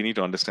all, we need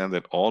to understand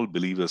that all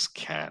believers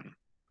can.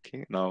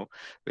 Okay, now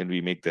when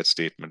we make that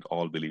statement,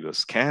 all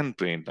believers can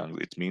pray in tongues,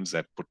 it means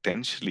that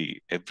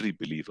potentially every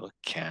believer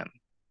can.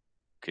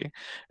 Okay,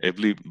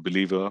 every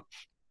believer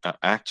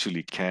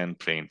actually can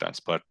pray in tongues,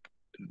 but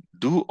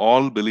do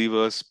all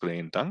believers pray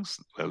in tongues?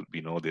 Well,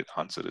 we know the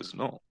answer is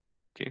no.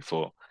 Okay,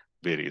 for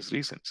various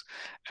reasons.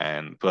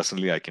 And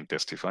personally, I can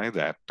testify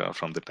that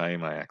from the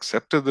time I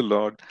accepted the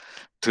Lord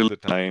till the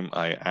time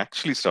I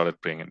actually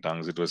started praying in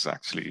tongues, it was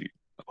actually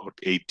about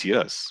 8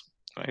 years,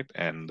 right?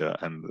 And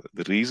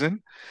the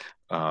reason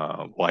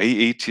why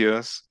 8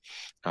 years?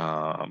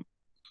 Um,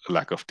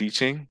 Lack of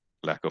teaching,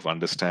 lack of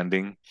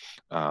understanding.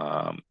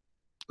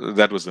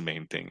 That was the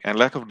main thing, and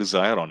lack of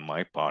desire on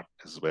my part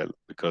as well,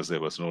 because there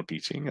was no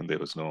teaching and there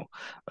was no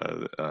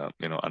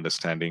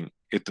understanding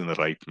it in the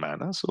right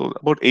manner. So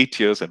about 8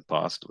 years had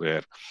passed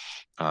where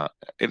so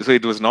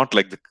it was not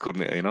like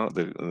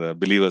the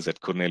believers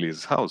at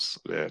Cornelius' house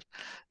where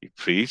he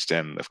preached,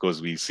 and of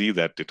course we see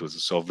that it was a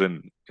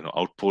sovereign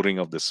outpouring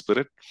of the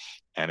Spirit,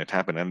 and it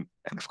happened. And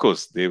of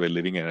course they were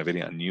living in a very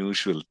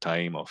unusual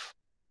time of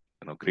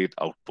great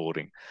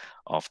outpouring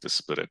of the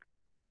Spirit,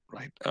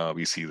 right?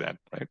 We see that,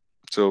 right?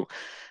 So,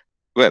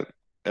 well,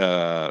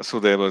 so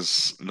there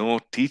was no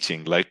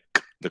teaching like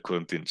the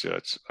Corinthian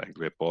church, right,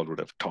 where Paul would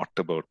have talked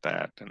about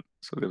that. And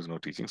so there was no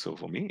teaching. So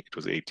for me, it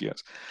was 8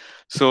 years.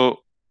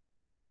 So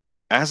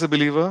as a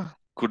believer,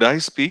 could I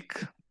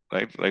speak,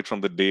 right? Right from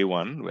the day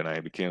one when I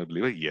became a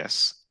believer?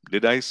 Yes.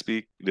 Did I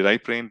speak? Did I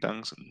pray in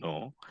tongues?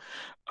 No.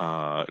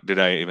 Did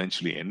I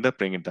eventually end up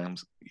praying in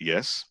tongues?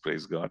 Yes.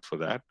 Praise God for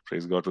that.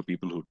 Praise God for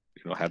people who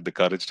had the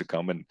courage to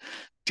come and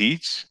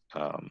teach,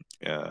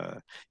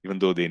 even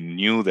though they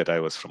knew that I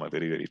was from a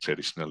very, very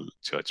traditional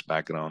church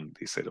background.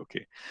 They said,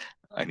 "Okay,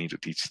 I need to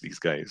teach these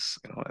guys,"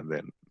 and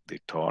then they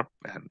taught,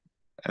 and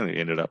they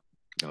ended up,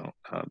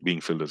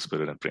 being filled with the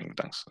Spirit and praying in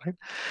tongues. Right?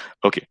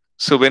 Okay.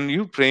 So when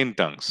you pray in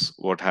tongues,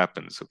 what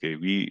happens? Okay,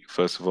 we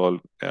first of all,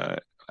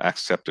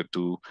 Acts chapter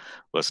 2,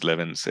 verse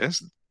 11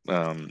 says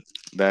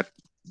that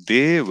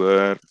they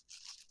were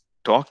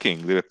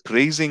talking, they were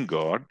praising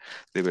God,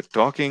 they were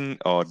talking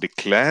or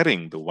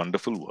declaring the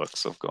wonderful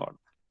works of God.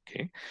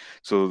 Okay,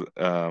 so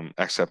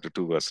Acts chapter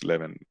 2, verse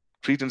 11.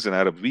 Cretans and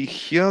Arab, we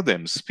hear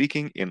them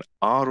speaking in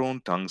our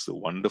own tongues the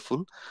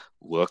wonderful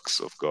works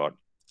of God.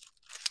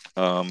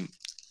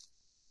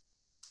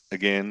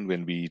 Again,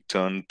 when we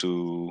turn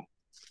to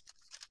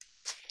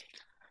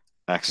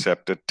Acts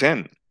chapter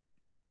 10,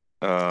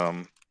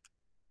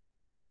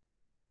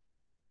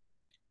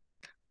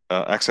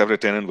 Acts chapter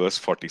 10 and verse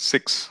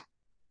 46.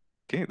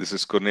 Okay, this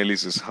is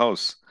Cornelius'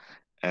 house.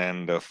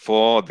 And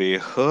for they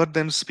heard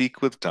them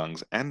speak with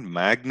tongues and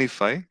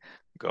magnify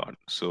God.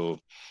 So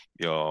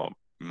you're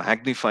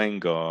magnifying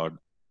God,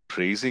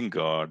 praising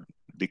God,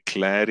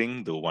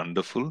 declaring the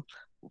wonderful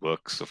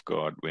works of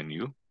God when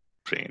you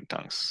pray in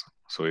tongues.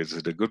 So is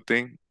it a good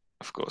thing?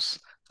 Of course,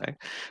 right?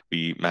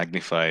 We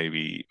magnify,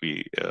 we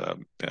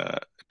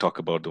talk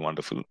about the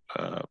wonderful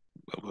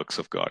works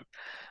of God.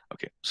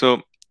 Okay,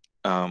 so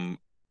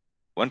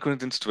 1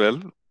 Corinthians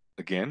 12,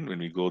 again, when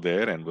we go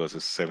there, and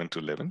verses 7 to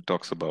 11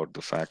 talks about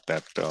the fact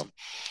that,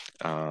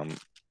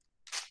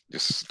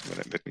 just a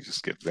minute, let me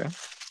just get there.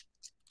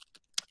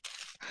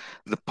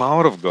 The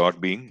power of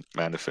God being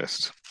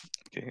manifest.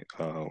 Okay,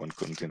 1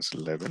 Corinthians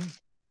 11.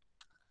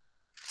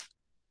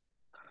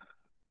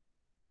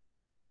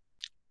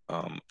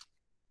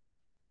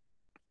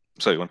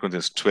 Sorry, 1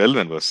 Corinthians 12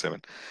 and verse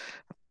 7.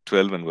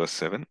 12 and verse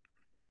 7.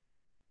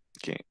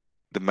 Okay,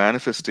 the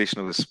manifestation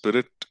of the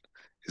Spirit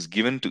is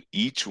given to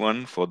each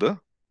one for the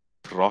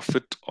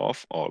profit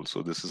of all.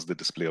 So this is the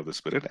display of the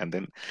Spirit. And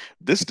then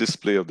this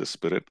display of the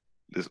Spirit,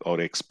 this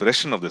or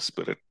expression of the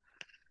Spirit,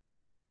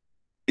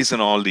 is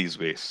in all these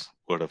ways: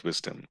 word of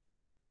wisdom.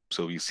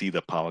 So we see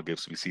the power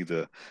gifts, we see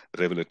the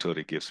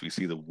revelatory gifts, we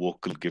see the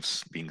vocal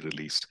gifts being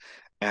released,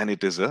 and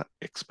it is a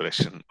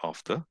expression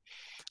of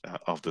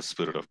the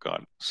Spirit of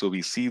God. So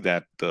we see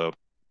that the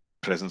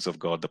presence of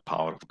God, the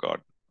power of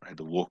God, right?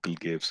 The vocal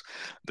gifts,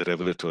 the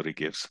revelatory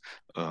gifts,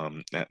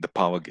 the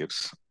power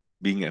gifts,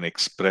 being an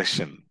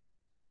expression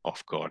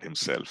of God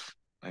Himself,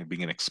 right?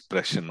 Being an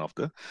expression of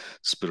the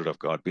Spirit of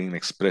God, being an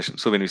expression.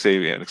 So when we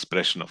say an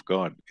expression of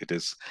God, it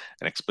is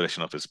an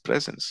expression of His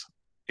presence.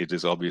 it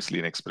is obviously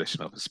an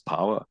expression of his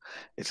power.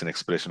 It's an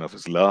expression of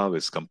his love,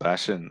 his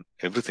compassion,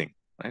 everything,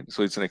 right?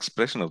 So it's an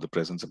expression of the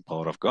presence and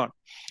power of God.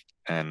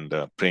 And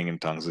praying in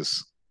tongues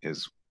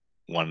is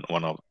one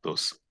of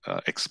those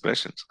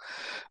expressions,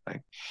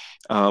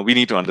 right? We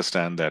need to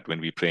understand that when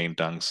we pray in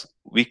tongues,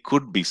 we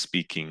could be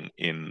speaking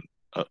in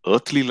an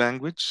earthly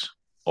language,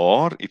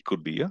 or it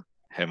could be a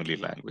heavenly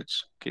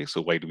language. Okay,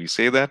 so why do we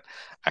say that?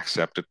 Acts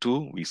chapter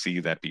 2, we see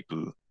that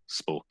people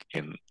spoke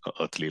in an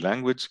earthly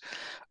language.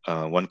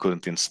 1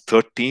 Corinthians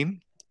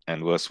 13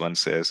 and verse 1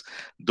 says,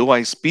 though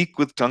I speak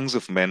with tongues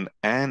of men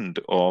and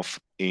of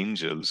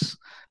angels,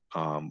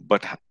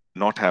 but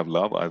not have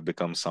love, I've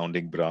become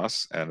sounding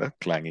brass and a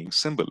clanging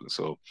cymbal.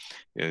 So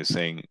he's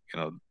saying,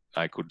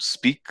 I could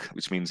speak,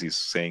 which means he's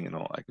saying,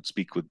 I could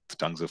speak with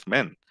tongues of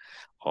men,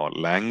 or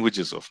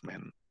languages of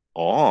men,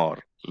 or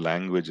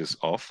languages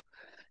of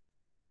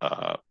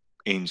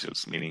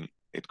angels, meaning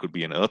it could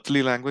be an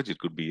earthly language, it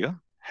could be a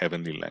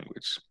heavenly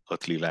language,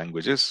 earthly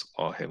languages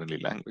or heavenly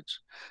language,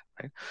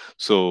 right?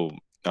 So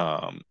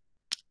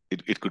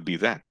it could be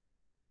that.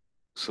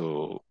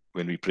 So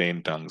when we pray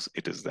in tongues,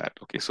 it is that.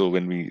 Okay, so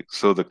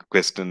so the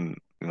question,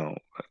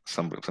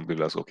 some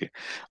people ask, okay,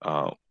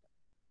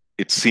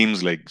 it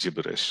seems like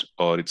gibberish,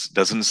 or it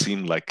doesn't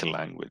seem like a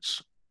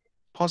language.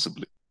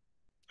 Possibly,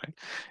 right?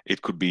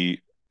 It could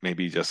be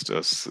maybe just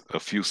a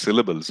few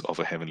syllables of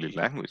a heavenly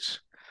language,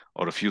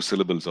 or a few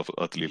syllables of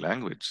earthly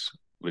language,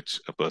 which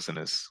a person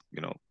is,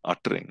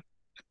 uttering,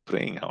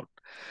 praying out.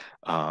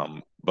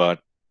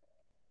 But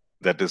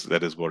that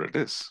is what it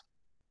is,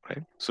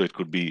 right? So it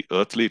could be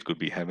earthly, it could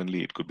be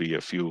heavenly, it could be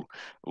a few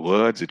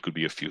words, it could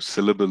be a few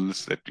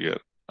syllables that we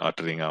are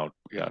uttering out,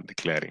 we are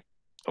declaring.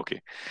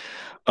 Okay.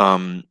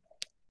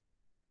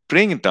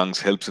 Praying in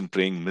tongues helps in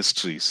praying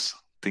mysteries,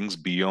 things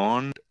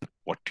beyond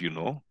what you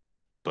know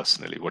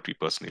personally, what we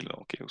personally know.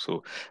 Okay,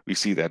 so we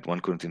see that 1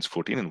 Corinthians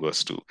 14 and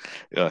verse 2.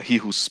 He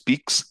who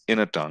speaks in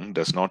a tongue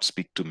does not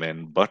speak to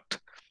men, but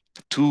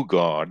to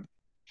God,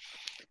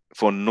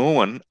 for no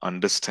one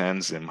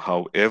understands him.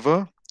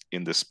 However,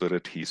 in the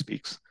Spirit he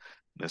speaks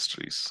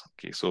mysteries.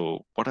 Okay,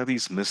 so what are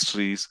these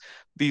mysteries?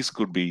 These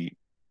could be,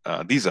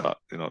 these are,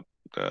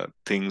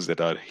 things that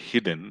are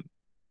hidden,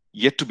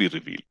 yet to be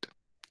revealed.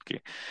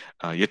 Okay,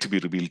 yet to be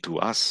revealed to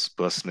us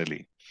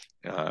personally.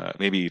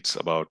 Maybe it's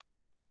about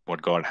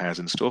what God has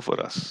in store for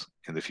us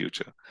in the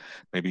future.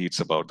 Maybe it's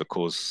about the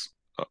course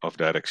of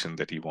direction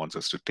that He wants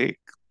us to take.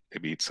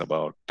 Maybe it's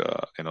about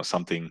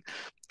something.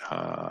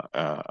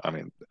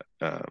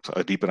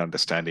 A deeper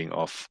understanding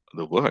of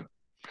the Word.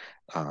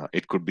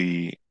 It could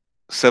be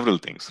several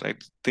things,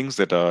 right? Things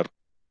that are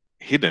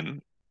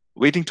hidden,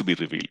 waiting to be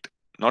revealed.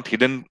 Not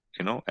hidden,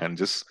 and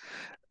just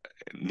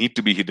need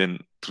to be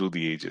hidden through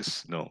the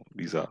ages. No,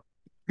 these are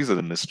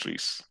the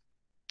mysteries.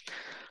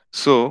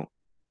 So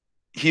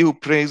he who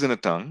prays in a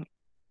tongue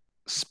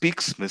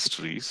speaks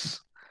mysteries.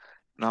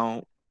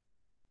 Now,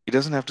 he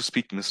doesn't have to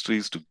speak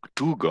mysteries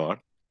to God,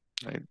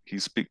 right? He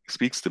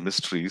speaks the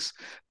mysteries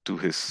to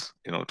his,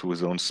 to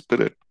his own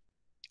spirit.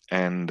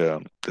 And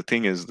the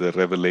thing is the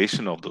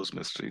revelation of those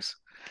mysteries.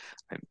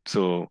 And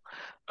so,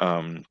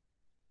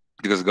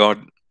 because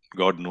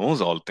God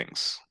knows all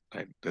things,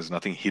 right? There's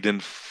nothing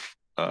hidden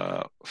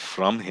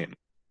from Him,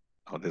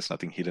 or there's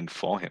nothing hidden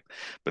for Him.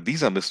 But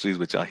these are mysteries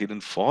which are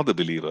hidden for the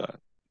believer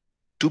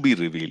to be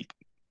revealed,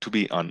 to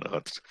be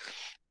unearthed.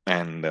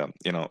 And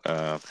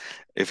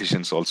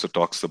Ephesians also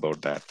talks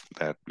about that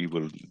we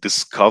will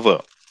discover.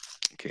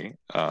 Okay,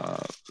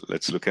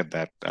 let's look at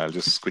that. I'll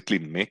just quickly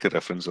make a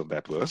reference of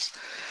that verse.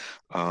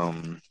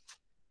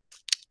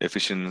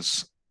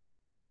 Ephesians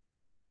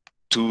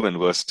 2 and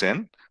verse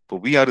 10. For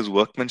we are His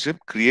workmanship,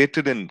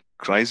 created in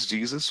Christ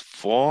Jesus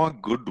for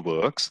good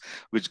works,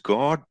 which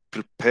God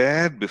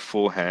prepared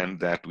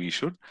beforehand that we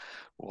should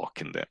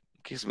walk in them.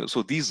 Okay,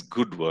 so these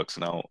good works,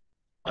 now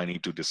I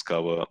need to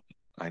discover,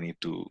 I need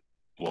to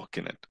walk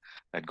in it.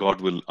 And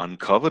God will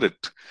uncover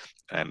it,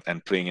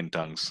 and praying in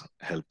tongues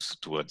helps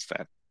towards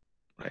that,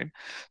 right?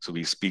 So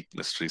we speak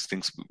mysteries,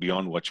 things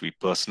beyond what we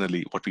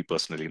personally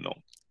know.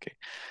 Okay.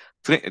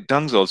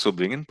 Tongues also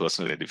bring in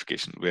personal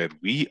edification, where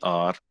we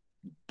are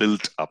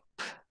built up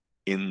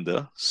in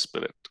the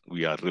Spirit.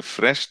 We are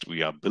refreshed,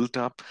 we are built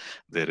up.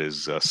 There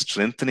is a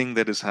strengthening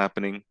that is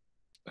happening,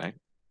 right?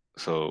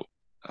 So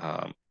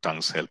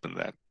tongues help in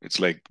that.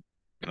 It's like,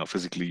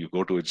 physically, you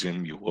go to a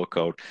gym, you work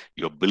out,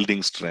 you're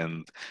building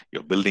strength,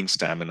 you're building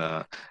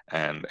stamina,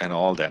 and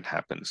all that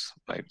happens,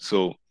 right?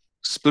 So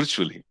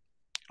spiritually,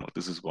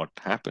 this is what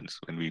happens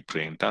when we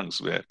pray in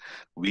tongues, where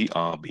we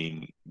are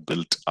being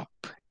built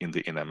up in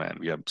the inner man.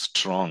 We are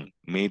strong,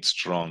 made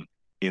strong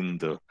in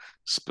the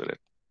Spirit.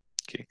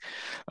 Okay,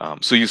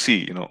 so you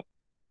see,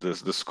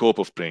 the scope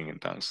of praying in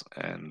tongues,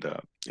 and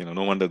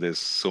no wonder there's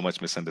so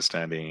much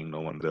misunderstanding.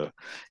 No wonder,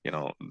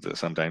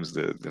 sometimes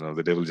the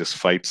devil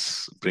just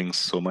brings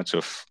so much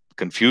of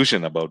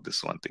confusion about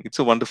this one thing. It's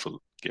a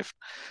wonderful gift,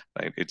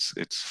 right?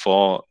 It's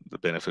for the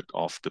benefit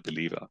of the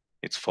believer.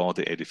 It's for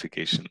the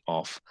edification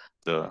of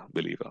the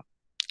believer.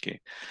 Okay,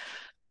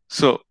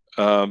 so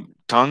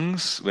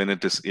tongues, when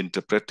it is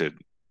interpreted,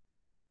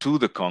 to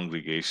the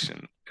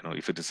congregation.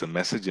 If it is a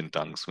message in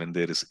tongues, when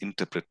there is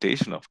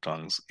interpretation of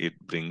tongues, it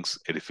brings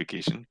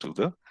edification to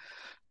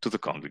the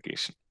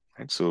congregation.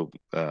 Right? So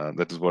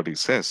that is what he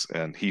says.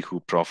 And he who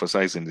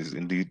prophesies is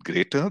indeed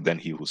greater than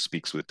he who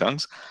speaks with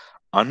tongues,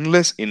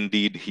 unless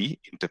indeed he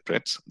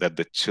interprets, that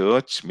the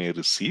church may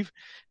receive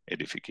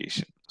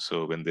edification.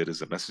 So when there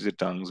is a message in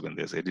tongues, when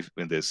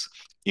there's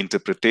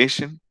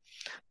interpretation,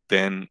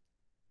 then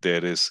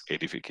there is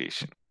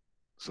edification.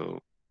 So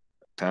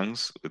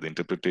tongues with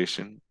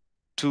interpretation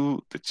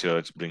to the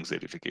church brings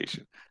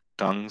edification.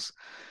 Tongues,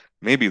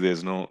 maybe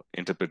there's no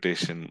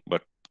interpretation,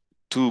 but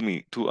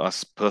to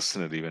us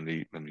personally, when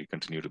we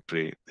continue to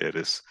pray, there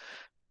is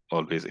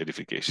always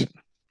edification.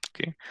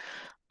 Okay.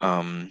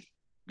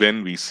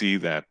 When we see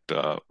that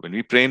when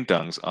we pray in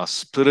tongues, our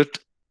spirit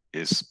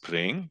is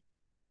praying,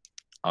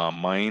 our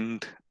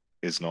mind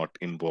is not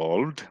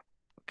involved.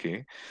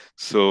 Okay.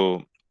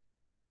 So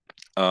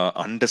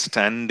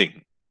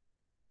understanding,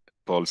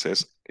 Paul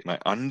says, my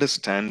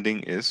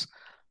understanding is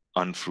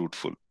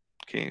unfruitful.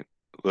 Okay.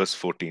 Verse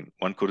 14,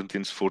 1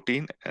 Corinthians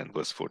 14 and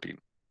verse 14.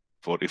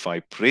 For if I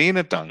pray in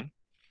a tongue,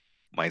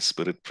 my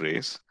spirit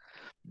prays,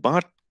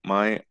 but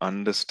my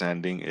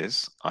understanding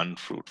is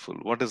unfruitful.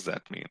 What does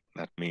that mean?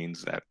 That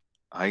means that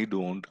I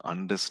don't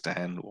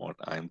understand what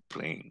I'm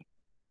praying.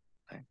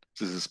 Right?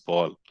 This is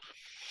Paul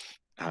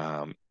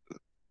um,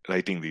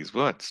 writing these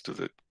words to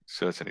the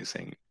church, and he's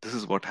saying, this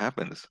is what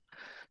happens.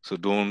 So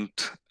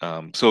don't,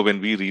 so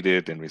when we read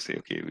it and we say,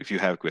 okay, if you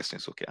have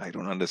questions, okay, I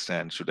don't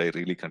understand, should I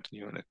really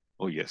continue in it?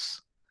 Oh,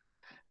 yes,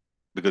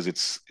 because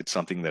it's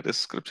something that is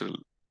scriptural.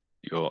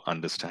 Your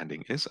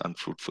understanding is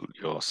unfruitful.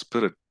 Your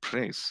spirit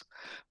prays,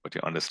 but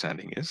your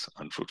understanding is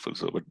unfruitful.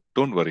 So, but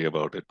don't worry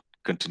about it.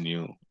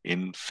 Continue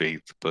in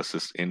faith,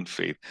 persist in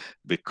faith,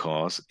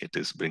 because it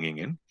is bringing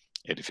in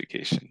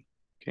edification.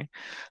 Okay.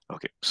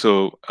 Okay.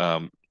 So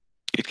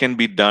it can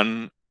be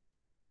done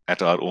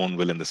at our own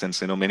will, in the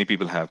sense, many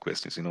people have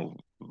questions,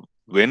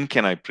 when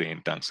can I pray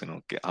in tongues?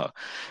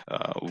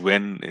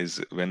 When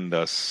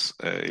does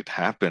it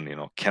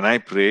happen? Can I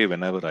pray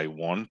whenever I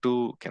want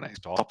to? Can I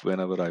stop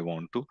whenever I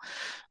want to?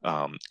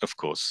 Of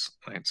course,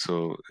 right?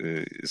 So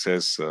it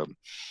says,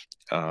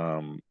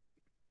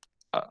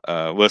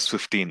 verse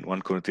 15,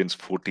 1 Corinthians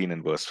 14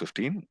 and verse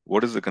 15.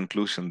 What is the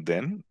conclusion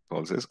then?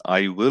 Paul says,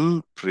 I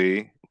will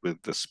pray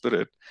with the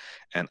Spirit,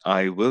 and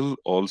I will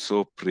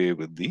also pray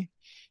with the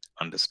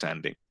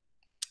understanding.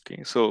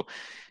 Okay, so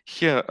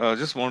here, I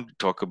just want to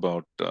talk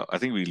about, I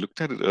think we looked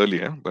at it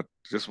earlier, but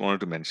just wanted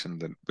to mention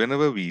that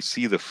whenever we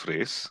see the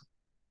phrase,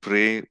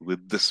 pray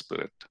with the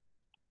Spirit,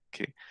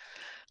 okay,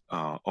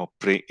 or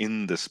pray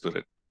in the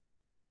Spirit,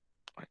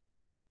 right?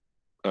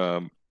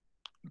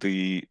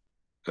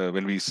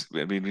 When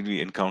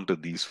we encounter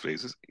these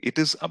phrases, it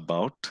is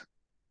about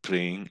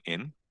praying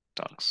in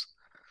tongues,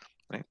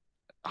 right?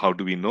 How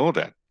do we know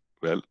that?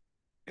 Well,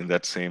 in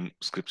that same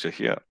scripture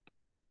here,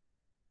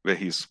 where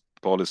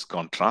Paul is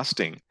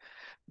contrasting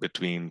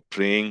between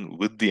praying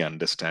with the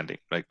understanding,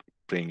 like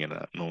praying in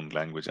a known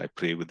language, I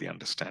pray with the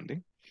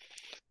understanding.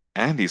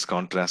 And he's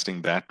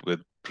contrasting that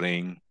with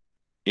praying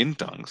in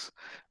tongues,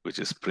 which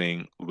is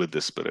praying with the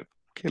Spirit.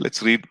 Okay,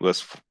 let's read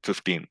verse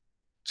 15,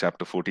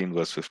 chapter 14,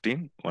 verse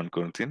 15, 1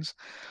 Corinthians.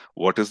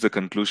 What is the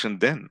conclusion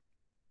then?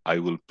 I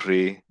will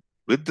pray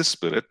with the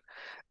Spirit,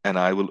 and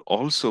I will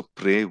also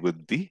pray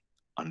with the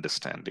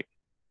understanding.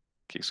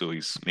 Okay, so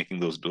he's making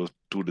those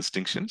two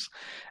distinctions,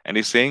 and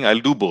he's saying, I'll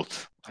do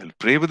both. I'll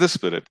pray with the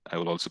Spirit, I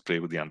will also pray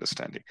with the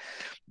understanding.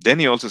 Then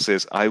he also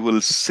says, I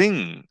will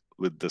sing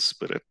with the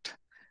Spirit,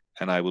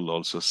 and I will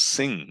also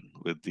sing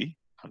with the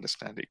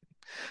understanding.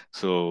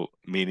 So,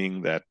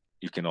 meaning that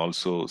you can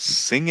also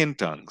sing in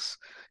tongues,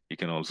 you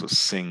can also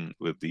sing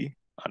with the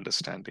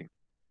understanding.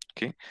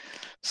 Okay,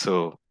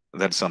 so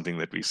that's something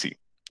that we see.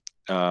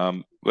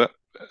 The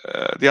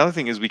other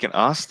thing is, we can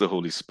ask the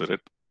Holy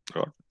Spirit,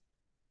 Lord,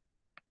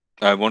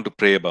 I want to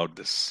pray about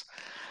this.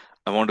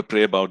 I want to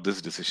pray about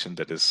this decision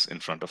that is in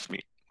front of me.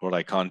 Lord,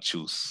 I can't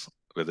choose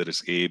whether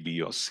it's A,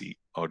 B, or C,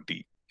 or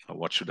D.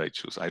 What should I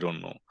choose? I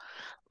don't know,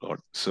 Lord.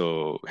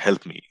 So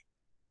help me.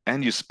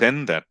 And you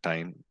spend that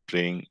time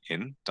praying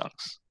in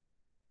tongues.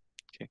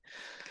 Okay.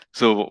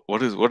 So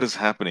what is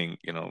happening?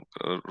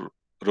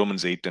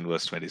 Romans 8 and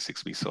verse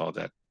 26, we saw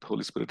that the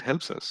Holy Spirit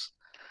helps us.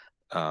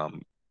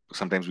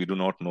 Sometimes we do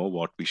not know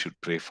what we should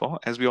pray for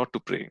as we ought to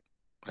pray.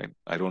 Right?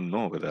 I don't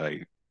know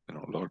whether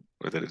Lord,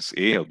 whether it's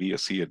A or B or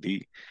C or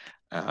D.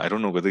 I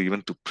don't know whether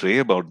even to pray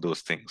about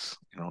those things,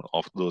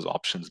 of those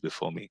options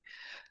before me.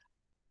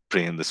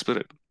 Pray in the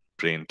Spirit,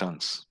 pray in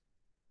tongues,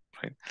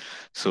 right?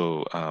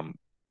 So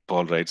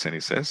Paul writes and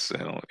he says,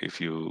 if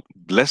you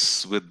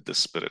bless with the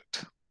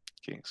Spirit,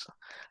 okay, so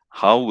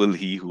how will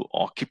he who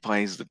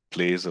occupies the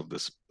place of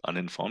this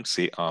uninformed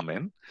say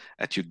amen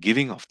at your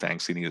giving of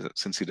thanks,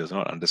 since he does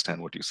not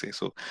understand what you say?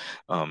 So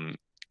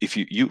if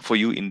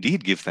you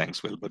indeed give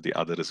thanks well, but the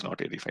other is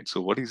not edified.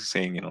 So what he's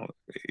saying,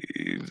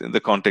 in the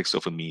context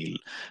of a meal,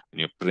 when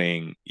you're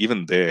praying,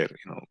 even there,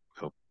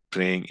 you're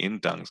praying in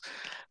tongues,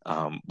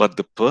 but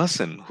the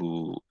person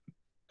who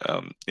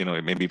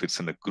maybe if it's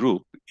in a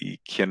group, he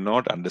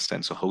cannot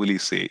understand. So how will he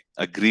say,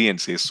 agree and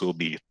say, so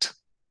be it?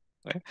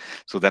 Right?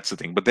 So that's the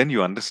thing. But then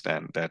you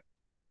understand that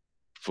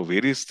for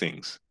various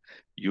things,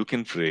 you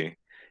can pray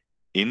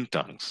in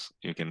tongues.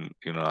 You can,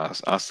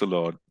 ask the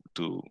Lord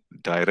to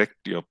direct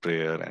your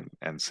prayer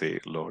and say,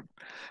 Lord,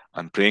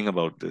 I'm praying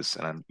about this,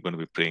 and I'm going to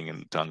be praying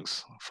in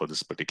tongues for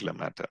this particular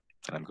matter,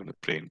 and I'm going to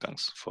pray in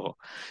tongues for,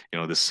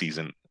 this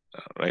season,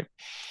 right?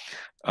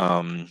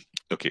 Um,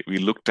 okay, we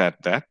looked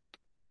at that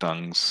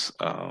tongues,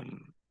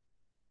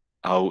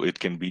 how it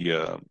can be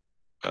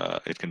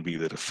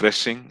the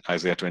refreshing,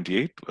 Isaiah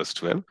 28 verse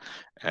 12,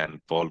 and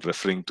Paul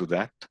referring to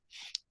that.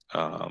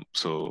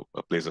 So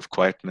a place of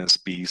quietness,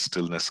 peace,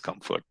 stillness,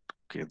 comfort.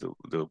 Okay,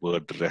 the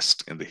word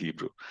rest in the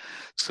Hebrew.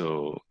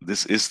 So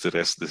this is the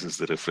rest. This is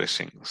the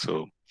refreshing.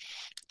 So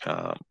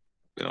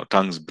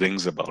tongues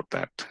brings about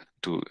that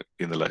to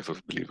in the life of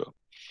a believer.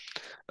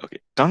 Okay,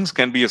 tongues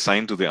can be a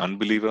sign to the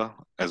unbeliever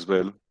as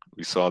well.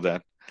 We saw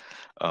that.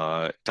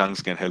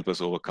 Tongues can help us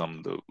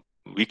overcome the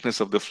weakness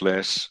of the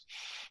flesh.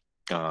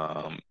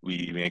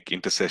 We make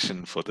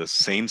intercession for the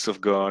saints of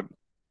God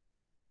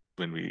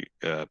when we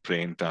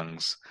pray in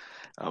tongues.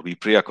 We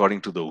pray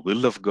according to the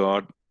will of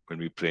God when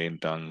we pray in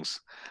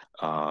tongues.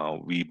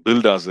 We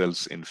build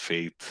ourselves in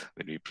faith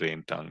when we pray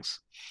in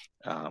tongues.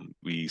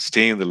 We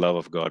stay in the love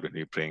of God when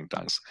we pray in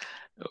tongues.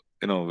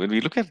 When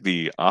we look at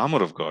the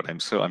armor of God, I'm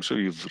sure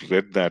you've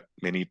read that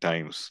many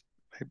times.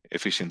 Right?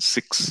 Ephesians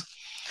 6,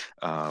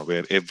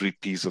 where every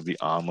piece of the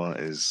armor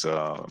is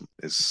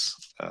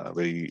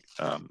very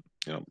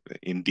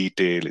in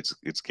detail.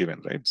 It's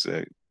given, right?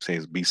 It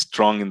says, "Be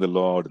strong in the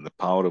Lord and the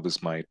power of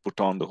His might.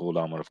 Put on the whole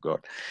armor of God."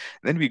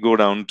 And then we go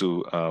down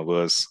to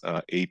verse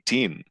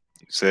 18.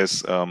 It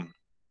says,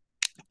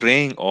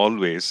 "Praying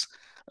always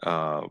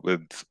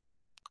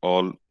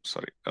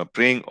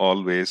praying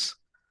always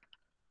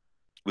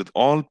with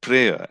all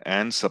prayer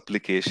and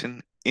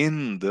supplication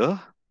in the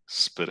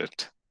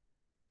Spirit."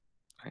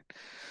 Right?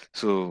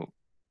 So,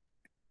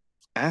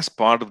 as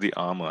part of the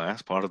armor,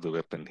 as part of the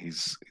weapon,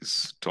 he's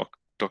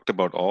talked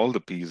about all the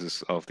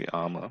pieces of the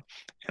armor,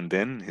 and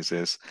then he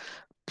says,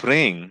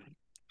 praying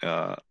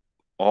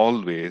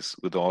always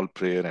with all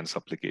prayer and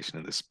supplication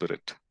in the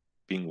Spirit,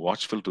 being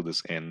watchful to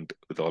this end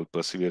with all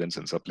perseverance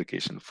and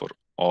supplication for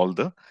all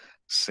the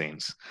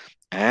saints,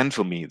 and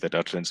for me, that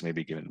utterance may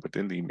be given. But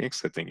then he makes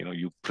the thing,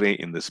 you pray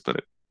in the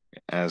Spirit.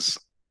 As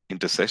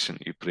intercession,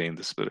 you pray in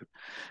the Spirit.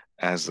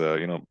 As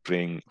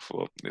praying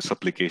for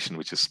supplication,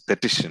 which is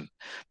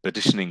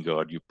petitioning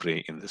God, you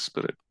pray in the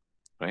Spirit,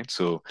 right?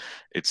 So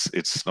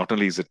it's not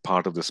only is it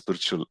part of the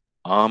spiritual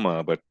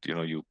armor, but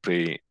you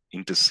pray,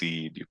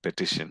 intercede, you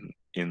petition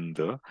in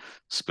the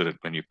Spirit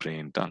when you pray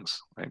in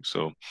tongues, right?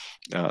 So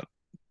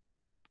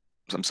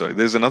I'm sorry,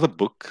 there's another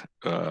book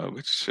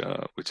which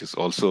is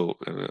also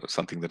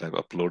something that I've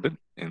uploaded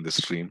in the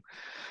stream,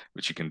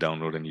 which you can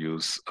download and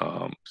use,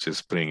 which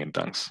is Praying in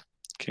Tongues.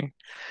 Okay,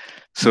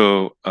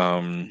 so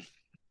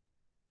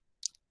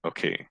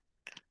okay,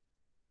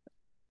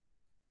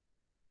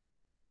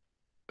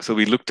 so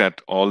we looked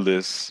at all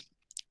this.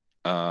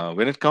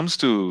 When it comes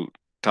to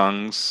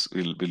tongues,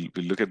 we'll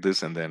look at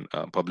this, and then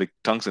public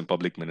tongues and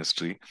public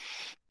ministry.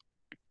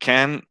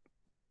 Can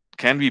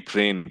we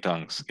pray in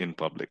tongues in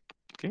public?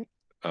 Okay,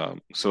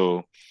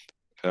 so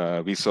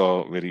we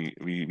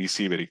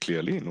see very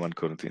clearly in 1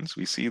 Corinthians.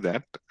 We see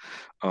that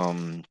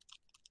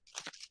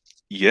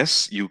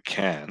yes, you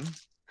can.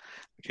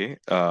 Okay,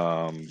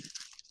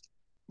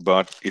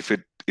 but if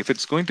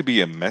it's going to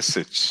be a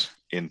message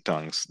in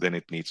tongues, then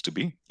it needs to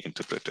be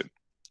interpreted.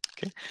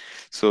 Okay,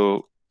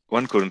 so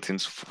 1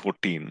 Corinthians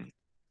 14.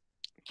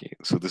 Okay,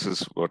 so this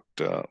is what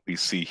we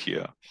see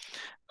here.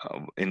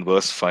 In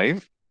verse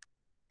 5,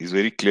 he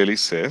very clearly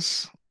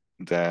says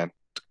that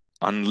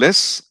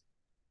unless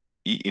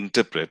he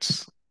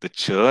interprets, the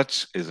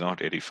church is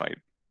not edified.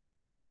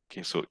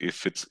 Okay, so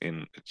if it's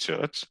in a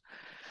church,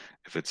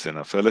 if it's in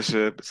a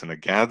fellowship, it's in a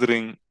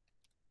gathering,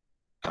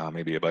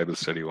 maybe a Bible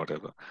study,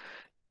 whatever,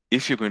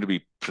 if you're going to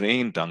be praying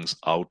in tongues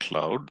out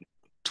loud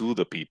to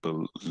the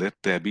people, let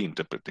there be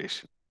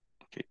interpretation.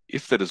 Okay,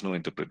 if there is no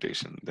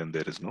interpretation, then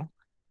there is no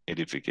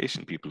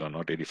edification. People are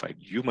not edified.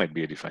 You might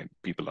be edified,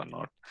 people are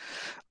not.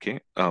 Okay,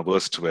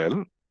 verse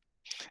 12,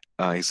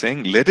 he's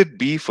saying, let it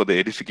be for the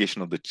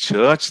edification of the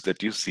church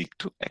that you seek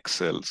to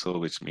excel. So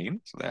which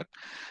means that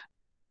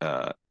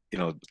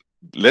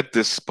let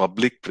this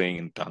public praying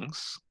in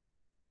tongues,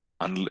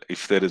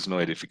 if there is no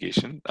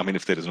edification,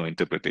 if there is no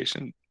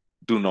interpretation,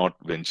 do not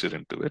venture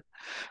into it.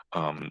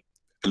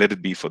 Let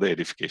it be for the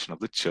edification of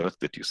the church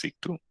that you seek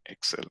to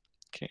excel.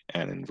 Okay,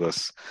 and in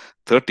verse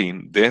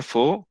 13,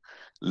 therefore,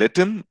 let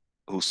him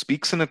who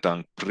speaks in a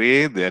tongue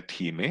pray that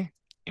he may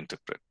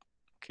interpret.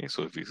 Okay,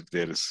 so if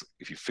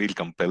you feel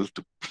compelled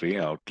to pray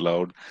out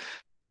loud,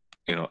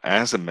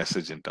 as a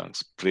message in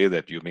tongues, pray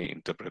that you may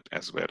interpret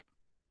as well.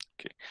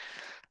 Okay,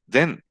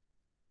 then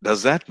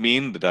does that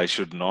mean that I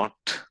should not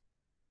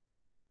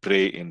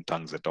pray in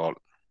tongues at all?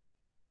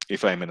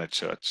 If I'm in a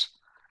church,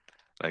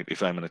 right?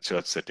 If I'm in a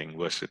church setting,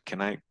 worship,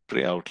 can I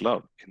pray out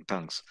loud in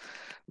tongues?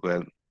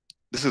 Well,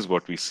 this is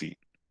what we see,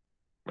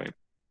 right?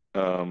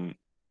 Um,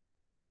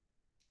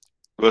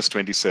 Verse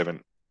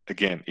 27,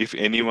 again, if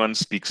anyone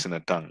speaks in a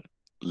tongue,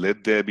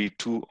 let there be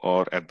two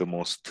or at the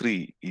most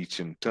three,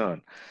 each in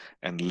turn,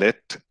 and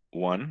let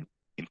one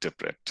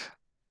interpret.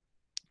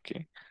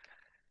 Okay.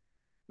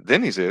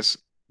 Then he says,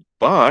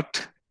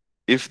 but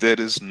if there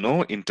is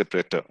no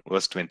interpreter,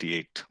 verse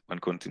 28, 1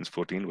 Corinthians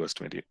 14, verse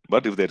 28,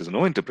 but if there is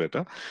no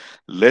interpreter,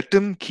 let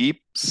him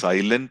keep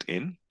silent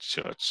in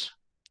church.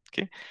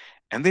 Okay.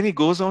 And then he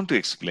goes on to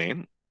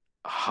explain,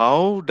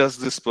 how does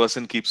this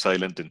person keep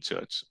silent in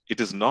church? It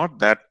is not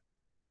that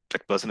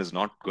that person is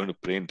not going to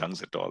pray in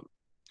tongues at all,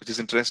 which is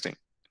interesting.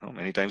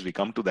 Many times we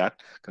come to that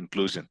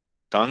conclusion.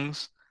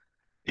 Tongues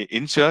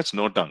in church,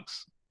 no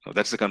tongues.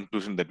 That's the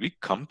conclusion that we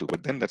come to.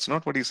 But then that's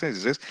not what he says.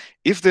 He says,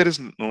 if there is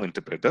no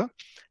interpreter,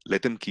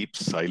 let him keep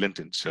silent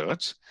in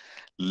church.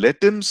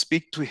 Let him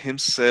speak to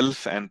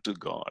himself and to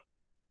God.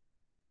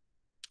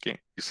 Okay,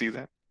 you see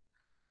that?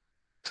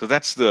 So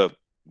that's the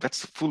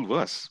full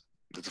verse.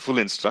 That's the full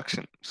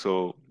instruction.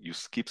 So you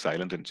keep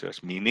silent in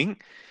church, meaning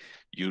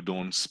you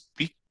don't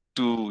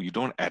you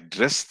don't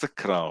address the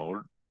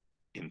crowd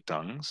in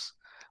tongues,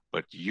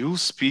 but you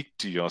speak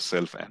to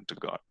yourself and to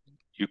God.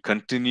 You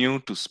continue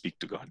to speak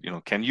to God.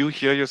 Can you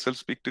hear yourself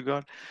speak to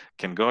God?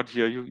 Can God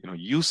hear you?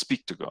 You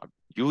speak to God.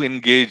 You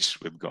engage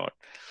with God.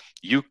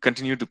 You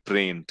continue to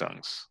pray in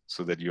tongues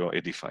so that you are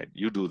edified.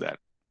 You do that.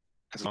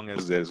 As long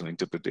as there is no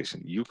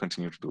interpretation, you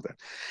continue to do that.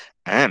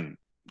 And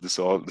this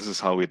is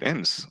how it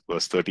ends.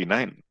 Verse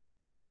 39.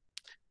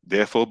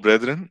 Therefore,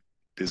 brethren,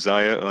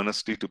 desire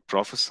earnestly to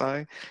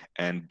prophesy,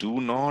 and do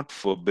not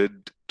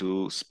forbid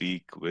to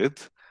speak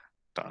with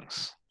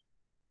tongues.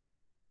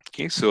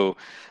 Okay, so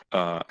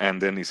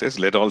and then he says,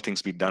 let all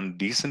things be done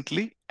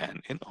decently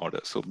and in order.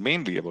 So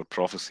mainly about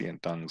prophecy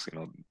and tongues,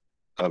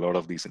 a lot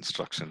of these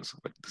instructions,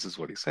 but this is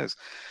what he says: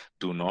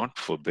 do not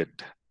forbid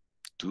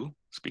to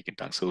speak in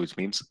tongues. So which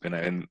means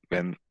when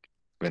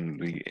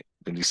we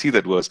see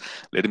that verse,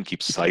 let him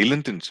keep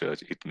silent in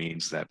church, it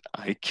means that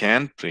I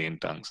can pray in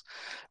tongues.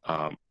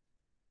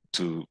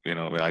 When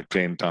I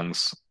pray in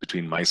tongues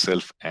between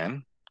myself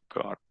and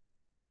God.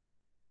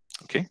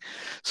 Okay,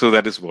 so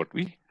that is what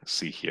we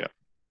see here.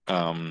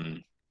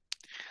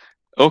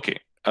 Okay,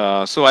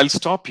 so I'll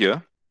stop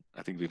here.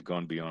 I think we've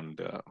gone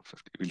beyond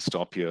 50. We'll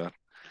stop here,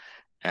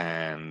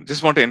 and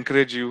just want to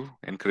encourage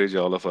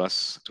all of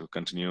us to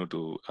continue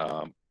to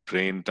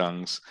pray in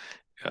tongues.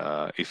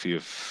 If you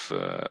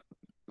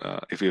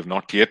have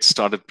not yet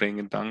started praying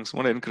in tongues, I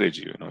want to encourage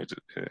you,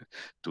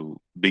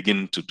 to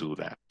begin to do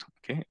that.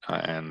 Okay,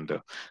 and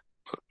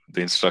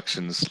the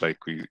instructions, like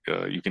you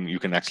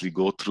can actually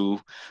go through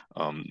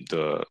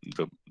the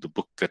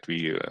book that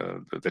we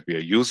are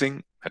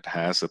using, that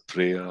has a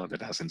prayer,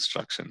 that has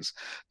instructions,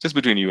 just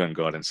between you and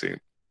God, and say,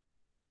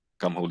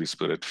 come Holy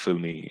Spirit, fill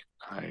me.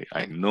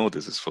 I know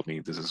this is for me.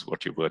 This is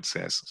what your word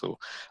says. So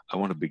I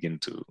want to begin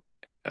to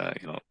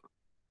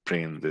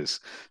pray in this.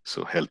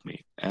 So help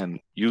me.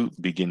 And you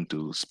begin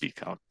to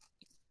speak out.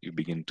 You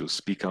begin to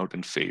speak out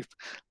in faith,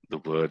 the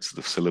words,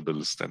 the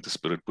syllables that the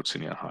Spirit puts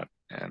in your heart,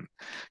 and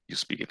you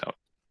speak it out.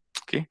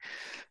 Okay.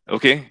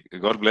 Okay.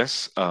 God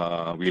bless.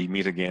 We'll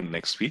meet again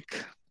next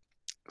week.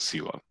 See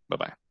you all.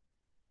 Bye-bye.